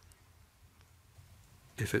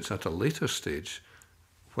 If it's at a later stage,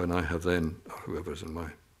 when I have then, or whoever's in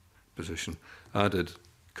my position, added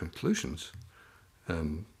conclusions,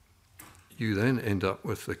 you then end up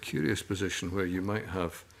with the curious position where you might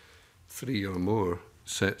have 3 or more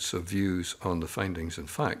sets of views on the findings in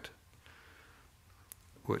fact,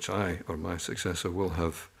 which I or my successor will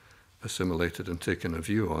have assimilated and taken a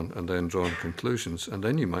view on and then drawn conclusions, and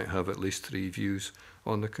then you might have at least 3 views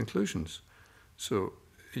on the conclusions. So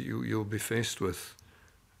you'll be faced with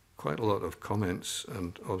quite a lot of comments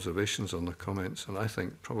and observations on the comments, and I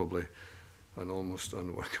think probably an almost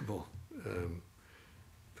unworkable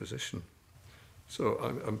position. So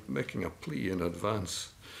I'm making a plea in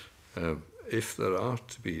advance. If there are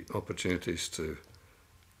to be opportunities to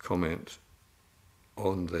comment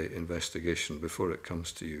on the investigation before it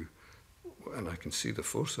comes to you, and I can see the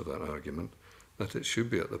force of that argument, that it should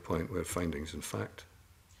be at the point where findings in fact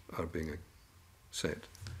are being set.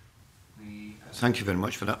 Thank you very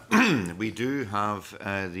much for that. We do have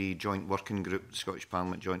the Joint Working Group, Scottish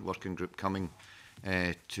Parliament Joint Working Group, coming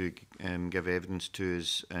to give evidence to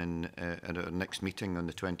us at our next meeting on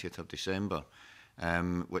the 20th of December,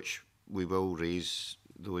 which we will raise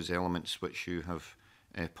those elements which you have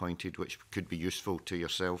pointed, which could be useful to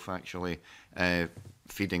yourself, actually,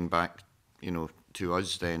 feeding back, to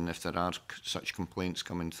us then if there are such complaints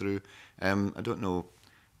coming through. I don't know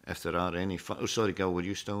if there are any. Oh, sorry, Gil, were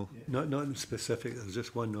you still? Yeah. Not in specific. There's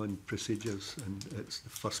just one on procedures, and it's the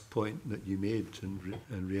first point that you made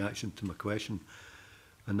in reaction to my question,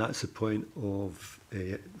 and that's the point of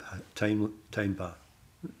time bar.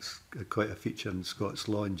 It's quite a feature in Scots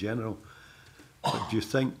law in general. But do you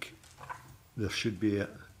think there should be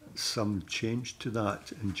some change to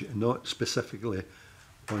that, and not specifically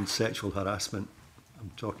on sexual harassment?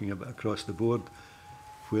 I'm talking about across the board.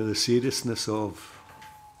 where the seriousness of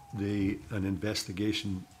an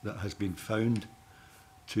investigation that has been found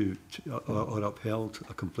or upheld,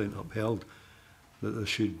 a complaint upheld, that there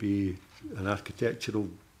should be an architectural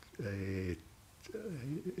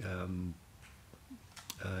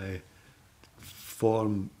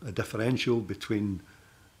form a differential between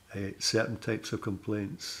certain types of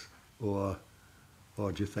complaints, or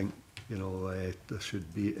do you think, you know, there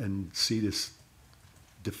should be in serious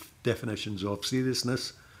definitions of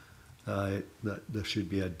seriousness, that there should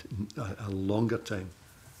be a longer time?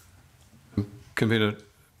 Convener,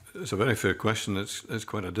 it's a very fair question. It's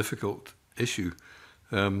quite a difficult issue,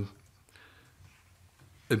 in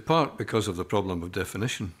part because of the problem of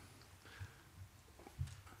definition.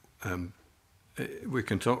 We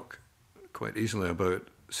can talk quite easily about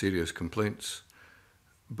serious complaints,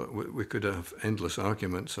 but we could have endless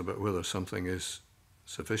arguments about whether something is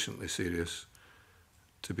sufficiently serious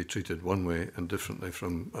to be treated one way and differently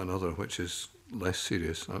from another, which is less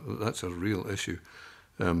serious. That's a real issue.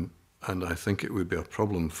 And I think it would be a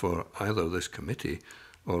problem for either this committee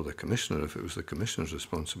or the Commissioner, if it was the Commissioner's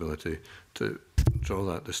responsibility, to draw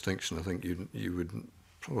that distinction. I think you would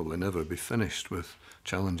probably never be finished with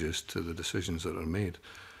challenges to the decisions that are made.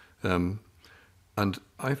 And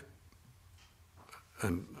I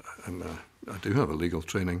do have a legal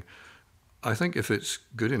training. I think if it's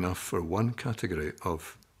good enough for one category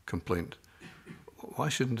of complaint, why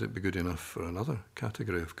shouldn't it be good enough for another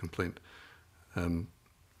category of complaint?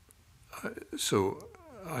 So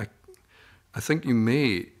I think you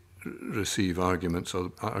may receive arguments,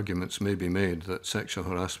 or arguments may be made, that sexual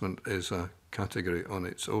harassment is a category on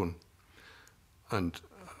its own. And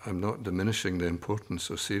I'm not diminishing the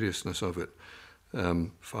importance or seriousness of it,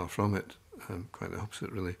 far from it, quite the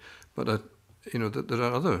opposite really. But you know, there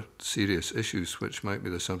are other serious issues which might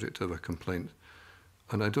be the subject of a complaint.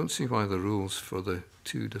 And I don't see why the rules for the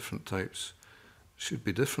two different types should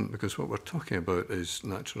be different, because what we're talking about is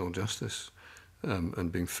natural justice,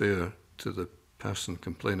 and being fair to the person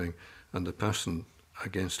complaining and the person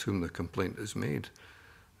against whom the complaint is made.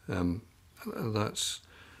 And that's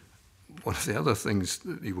one of the other things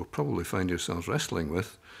that you will probably find yourselves wrestling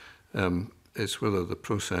with, is whether the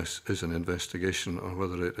process is an investigation or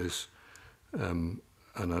whether it is an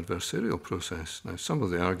adversarial process. Now, some of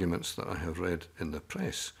the arguments that I have read in the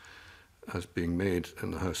press as being made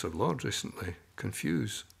in the House of Lords recently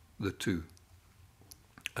confuse the two.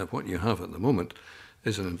 What you have at the moment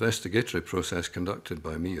is an investigatory process conducted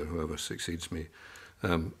by me or whoever succeeds me,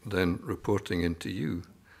 then reporting into you.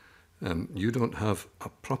 You don't have a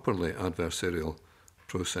properly adversarial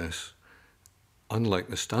process, unlike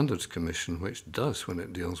the Standards Commission, which does when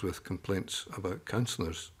it deals with complaints about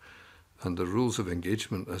councillors. And the rules of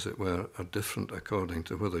engagement, as it were, are different according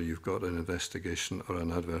to whether you've got an investigation or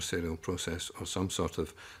an adversarial process or some sort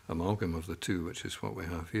of amalgam of the two, which is what we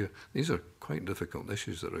have here. These are quite difficult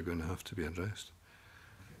issues that are going to have to be addressed.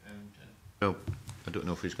 Well, I don't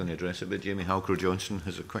know if he's going to address it, but Jamie Halcrow-Johnson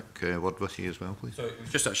has a quick word with you as well, please. So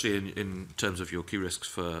just actually in terms of your key risks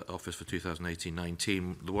for Office for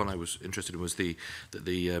 2018-19, the one I was interested in was that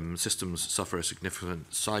the systems suffer a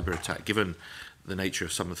significant cyber attack. Given the nature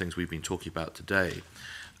of some of the things we've been talking about today,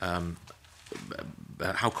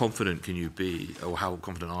 how confident can you be, or how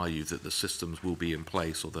confident are you that the systems will be in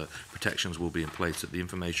place, or the protections will be in place, that the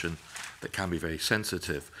information that can be very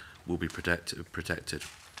sensitive will be protected?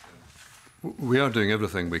 We are doing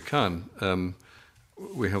everything we can.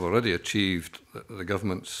 We have already achieved the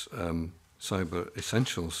government's Cyber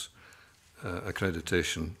Essentials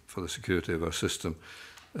accreditation for the security of our system,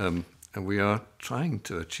 and we are trying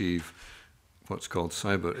to achieve what's called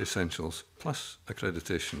Cyber Essentials Plus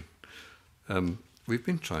accreditation. We've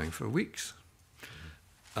been trying for weeks,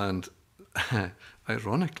 and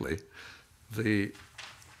ironically, the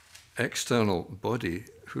external body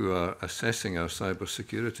who are assessing our cyber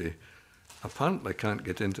security apparently can't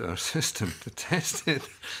get into our system to test it,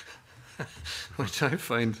 which I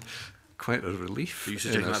find quite a relief. Are you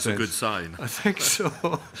suggesting that's a good sign? I think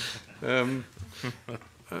so. I'm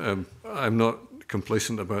not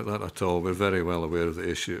complacent about that at all. We're very well aware of the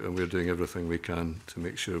issue, and we're doing everything we can to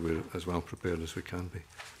make sure we're as well prepared as we can be.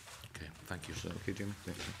 Okay, thank you. Okay, Jim.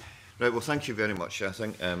 Right, well, thank you very much. I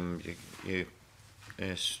think you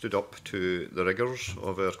stood up to the rigours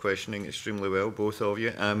of our questioning extremely well, both of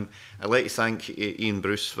you. I'd like to thank Ian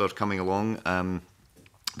Bruce for coming along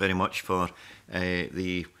very much for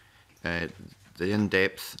the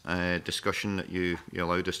in-depth discussion that you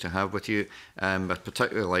allowed us to have with you. I'd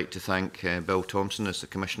particularly like to thank Bill Thompson as the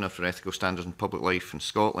Commissioner for Ethical Standards and Public Life in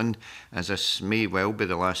Scotland, as this may well be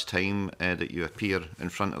the last time that you appear in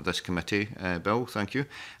front of this committee. Bill, thank you.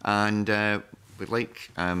 And we'd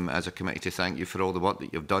like, as a committee, to thank you for all the work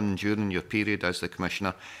that you've done during your period as the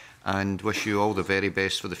Commissioner, and wish you all the very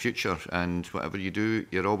best for the future. And whatever you do,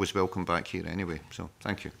 you're always welcome back here anyway. So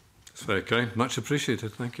thank you. It's very kind. Much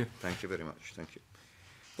appreciated. Thank you. Thank you very much. Thank you.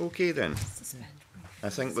 Okay then. I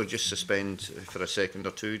think we'll just suspend for a second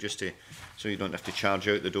or two, just to, so you don't have to charge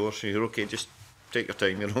out the door. So you're okay. Just take your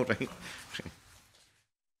time. You're all right.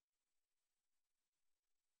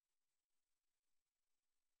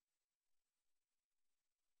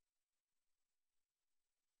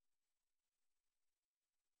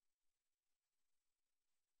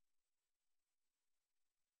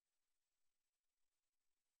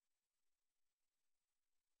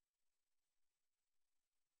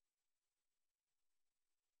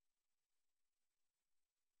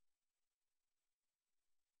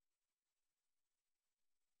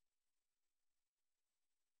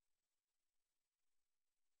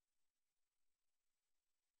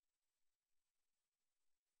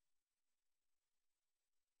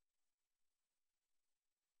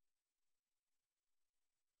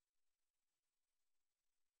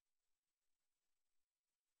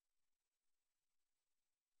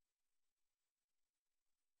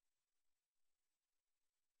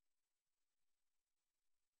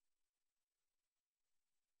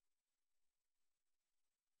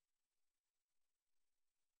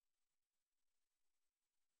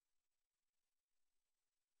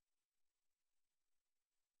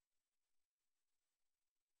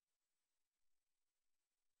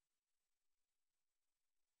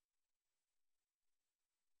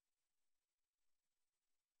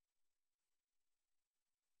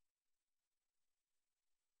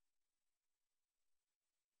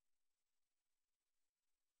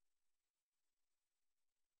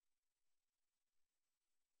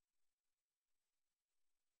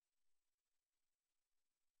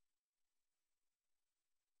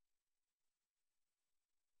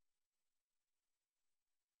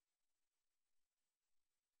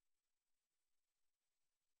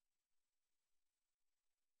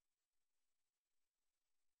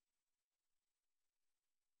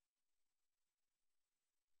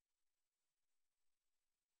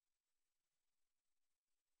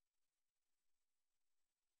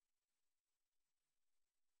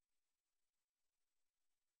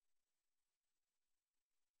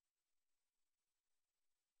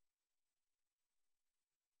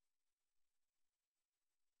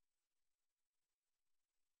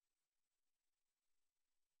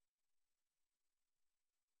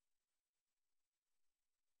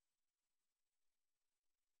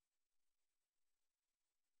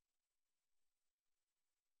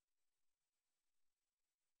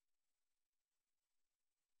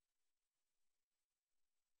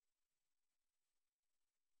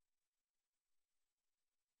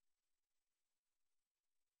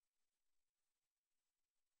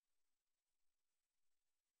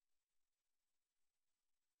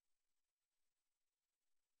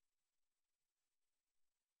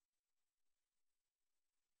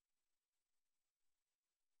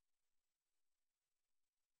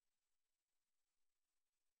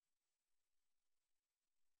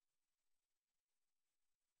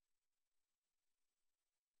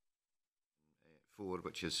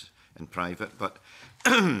 Which is in private, but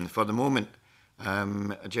for the moment,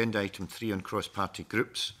 agenda item 3 on cross-party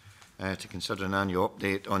groups, to consider an annual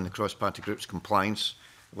update on the cross-party groups' compliance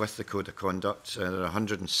with the Code of Conduct. There are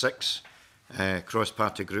 106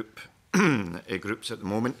 cross-party groups at the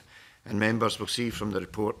moment, and members will see from the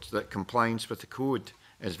report that compliance with the Code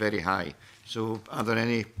is very high. So are there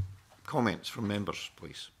any comments from members,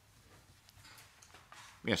 please?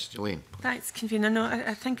 Yes, Elaine. Thanks, Convener. No,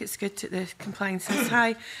 I think it's good that the compliance is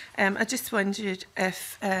high. I just wondered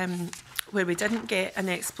if, where we didn't get an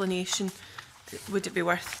explanation, would it be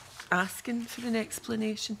worth asking for an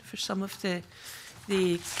explanation for some of the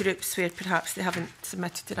groups where perhaps they haven't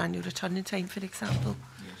submitted their annual return in time, for example?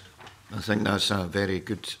 I think that's a very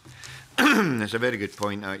good, it's a very good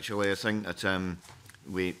point. Actually, I think that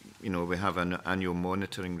we have an annual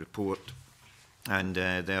monitoring report, and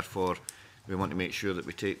therefore we want to make sure that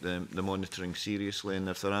we take the monitoring seriously. And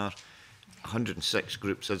if there are 106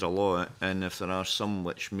 groups is a lot, and if there are some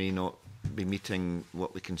which may not be meeting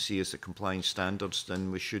what we can see as the compliance standards,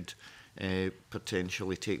 then we should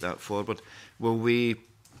potentially take that forward. Will we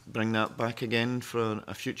bring that back again for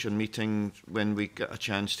a future meeting when we get a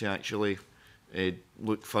chance to actually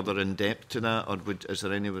look further in depth to that, or is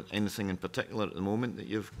there anything in particular at the moment that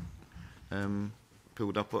you've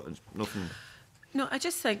pulled up? Nothing. No, I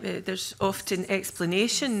just think that there's often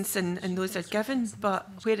explanations and those are given, but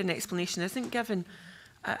where an explanation isn't given,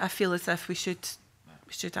 I feel as if we should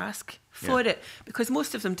we should ask for it, because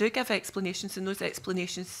most of them do give explanations, and those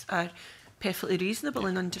explanations are perfectly reasonable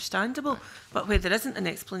and understandable. But where there isn't an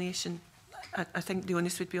explanation, I think the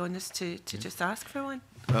onus would be on us to just ask for one.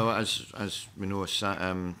 Well, as we know,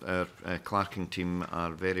 our clerking team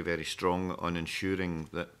are very, very strong on ensuring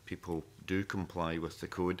that people do comply with the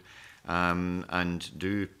code, and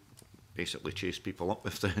do basically chase people up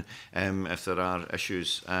if there are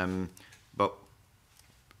issues. But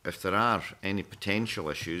if there are any potential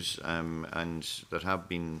issues, and there have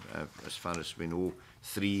been, as far as we know,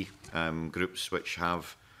 3 groups which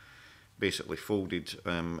have basically folded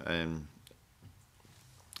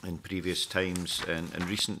in previous times and in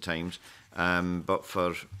recent times, but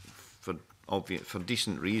for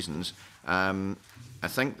decent reasons. I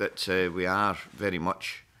think that we are very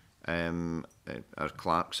much, our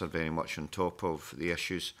clerks are very much on top of the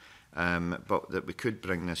issues, but that we could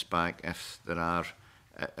bring this back if there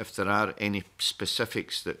are any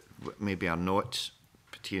specifics that maybe are not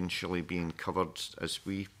potentially being covered as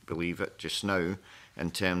we believe it just now,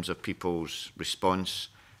 in terms of people's response,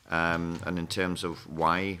 and in terms of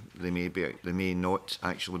why they may not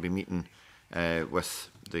actually be meeting with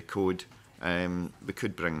the code. We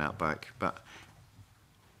could bring that back, but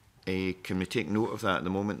can we take note of that at the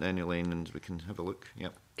moment then, Elaine, and we can have a look?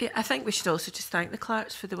 Yep. Yeah, I think we should also just thank the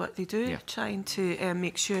clerks for the work they do, trying to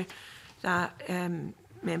make sure that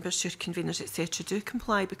members, your conveners, etc., do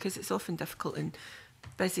comply, because it's often difficult in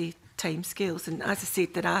busy timescales. And as I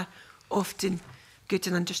said, there are often good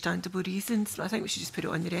and understandable reasons. But I think we should just put it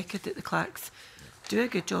on the record that the clerks do a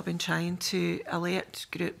good job in trying to alert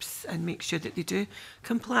groups and make sure that they do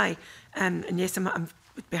comply. And yes, I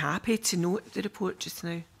would be happy to note the report just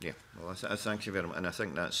now. Yeah, well, I thank you very much, and I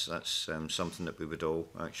think that's something that we would all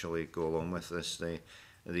actually go along with. This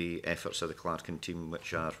the efforts of the clerking team,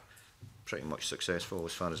 which are pretty much successful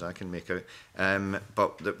as far as I can make out,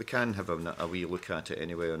 but that we can have a wee look at it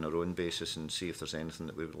anyway on our own basis and see if there's anything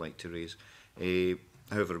that we would like to raise.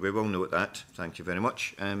 However, we will note that. Thank you very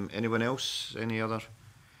much. Anyone else? Any other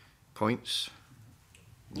points?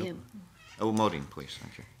 Nope. Yeah. Oh, Maureen, please.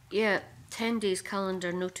 Thank you. Yeah, 10 days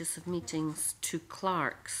calendar notice of meetings to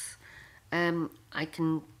clerks. I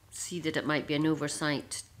can see that it might be an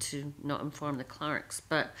oversight to not inform the clerks,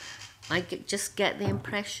 but I just get the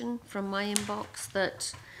impression from my inbox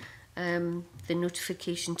that the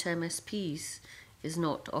notification to MSPs is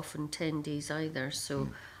not often 10 days either. So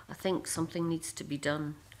I think something needs to be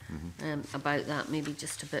done about that, maybe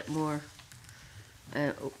just a bit more.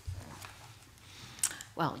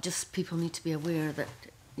 Well, just people need to be aware that,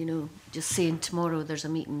 you know, just saying tomorrow there's a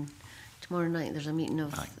meeting, tomorrow night there's a meeting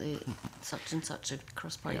of the such and such a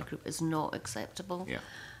cross-party group is not acceptable. Yeah.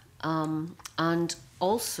 And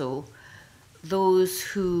also, those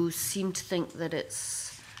who seem to think that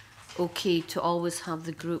it's okay to always have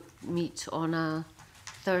the group meet on a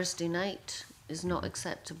Thursday night is not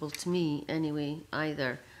acceptable to me anyway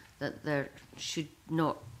either, that there should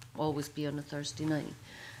not always be on a Thursday night,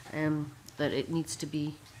 that it needs to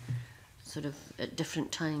be sort of at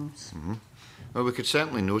different times. Well, we could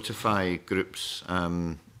certainly notify groups,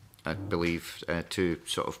 I believe, to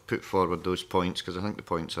sort of put forward those points, because I think the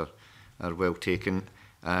points are well taken.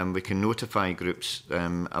 We can notify groups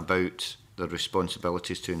about their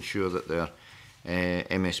responsibilities to ensure that their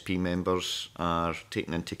MSP members are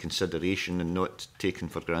taken into consideration and not taken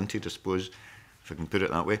for granted, I suppose, if I can put it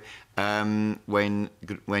that way,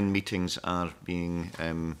 when meetings are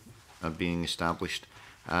being established.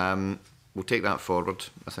 We'll take that forward.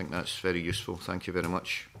 I think that's very useful. Thank you very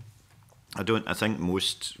much. I think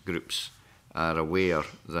most groups are aware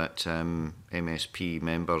that MSP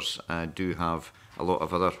members do have a lot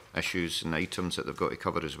of other issues and items that they've got to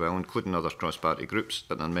cover as well, including other cross-party groups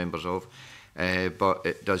that they're members of. But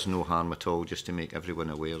it does no harm at all just to make everyone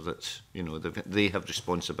aware that, you know, they have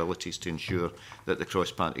responsibilities to ensure that the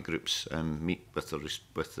cross-party groups meet with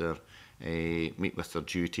their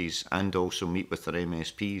duties, and also meet with their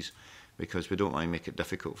MSPs, because we don't want to make it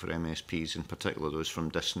difficult for MSPs, in particular those from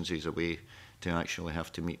distances away, to actually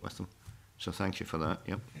have to meet with them. So thank you for that.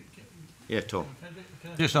 Yep. Yeah, Tom.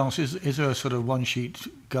 Can I just ask, is there a sort of one-sheet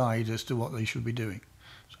guide as to what they should be doing?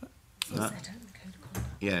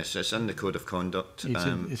 Yes, it's in the Code of Conduct.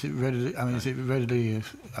 Is it readily? I mean, is it readily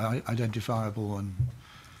identifiable?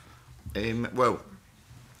 And well,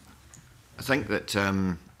 I think that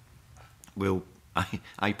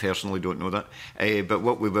I personally don't know that, but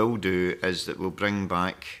what we will do is that we'll bring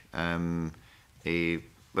back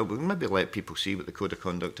well, we'll maybe let people see what the Code of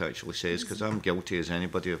Conduct actually says, because I'm guilty as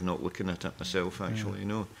anybody of not looking at it myself, actually, you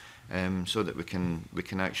know, so that we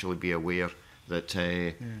can actually be aware that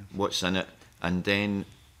what's in it, and then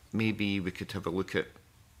maybe we could have a look at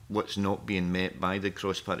what's not being met by the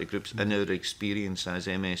cross-party groups in our experience as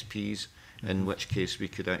MSPs, in which case we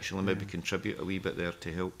could actually maybe contribute a wee bit there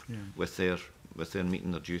to help with their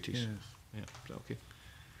meeting their duties. Yes. Yeah, is that okay?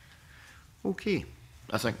 Okay.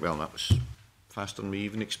 I think, well, that was faster than we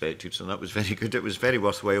even expected, so that was very good. It was very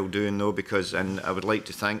worthwhile doing, though, because, and I would like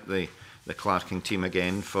to thank the clerking team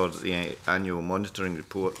again for the annual monitoring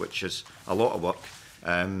report, which is a lot of work,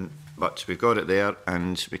 but we've got it there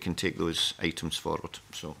and we can take those items forward.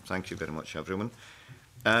 So thank you very much, everyone.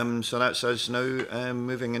 So that's us now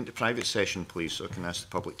moving into private session, please, so I can ask the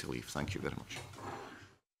public to leave. Thank you very much.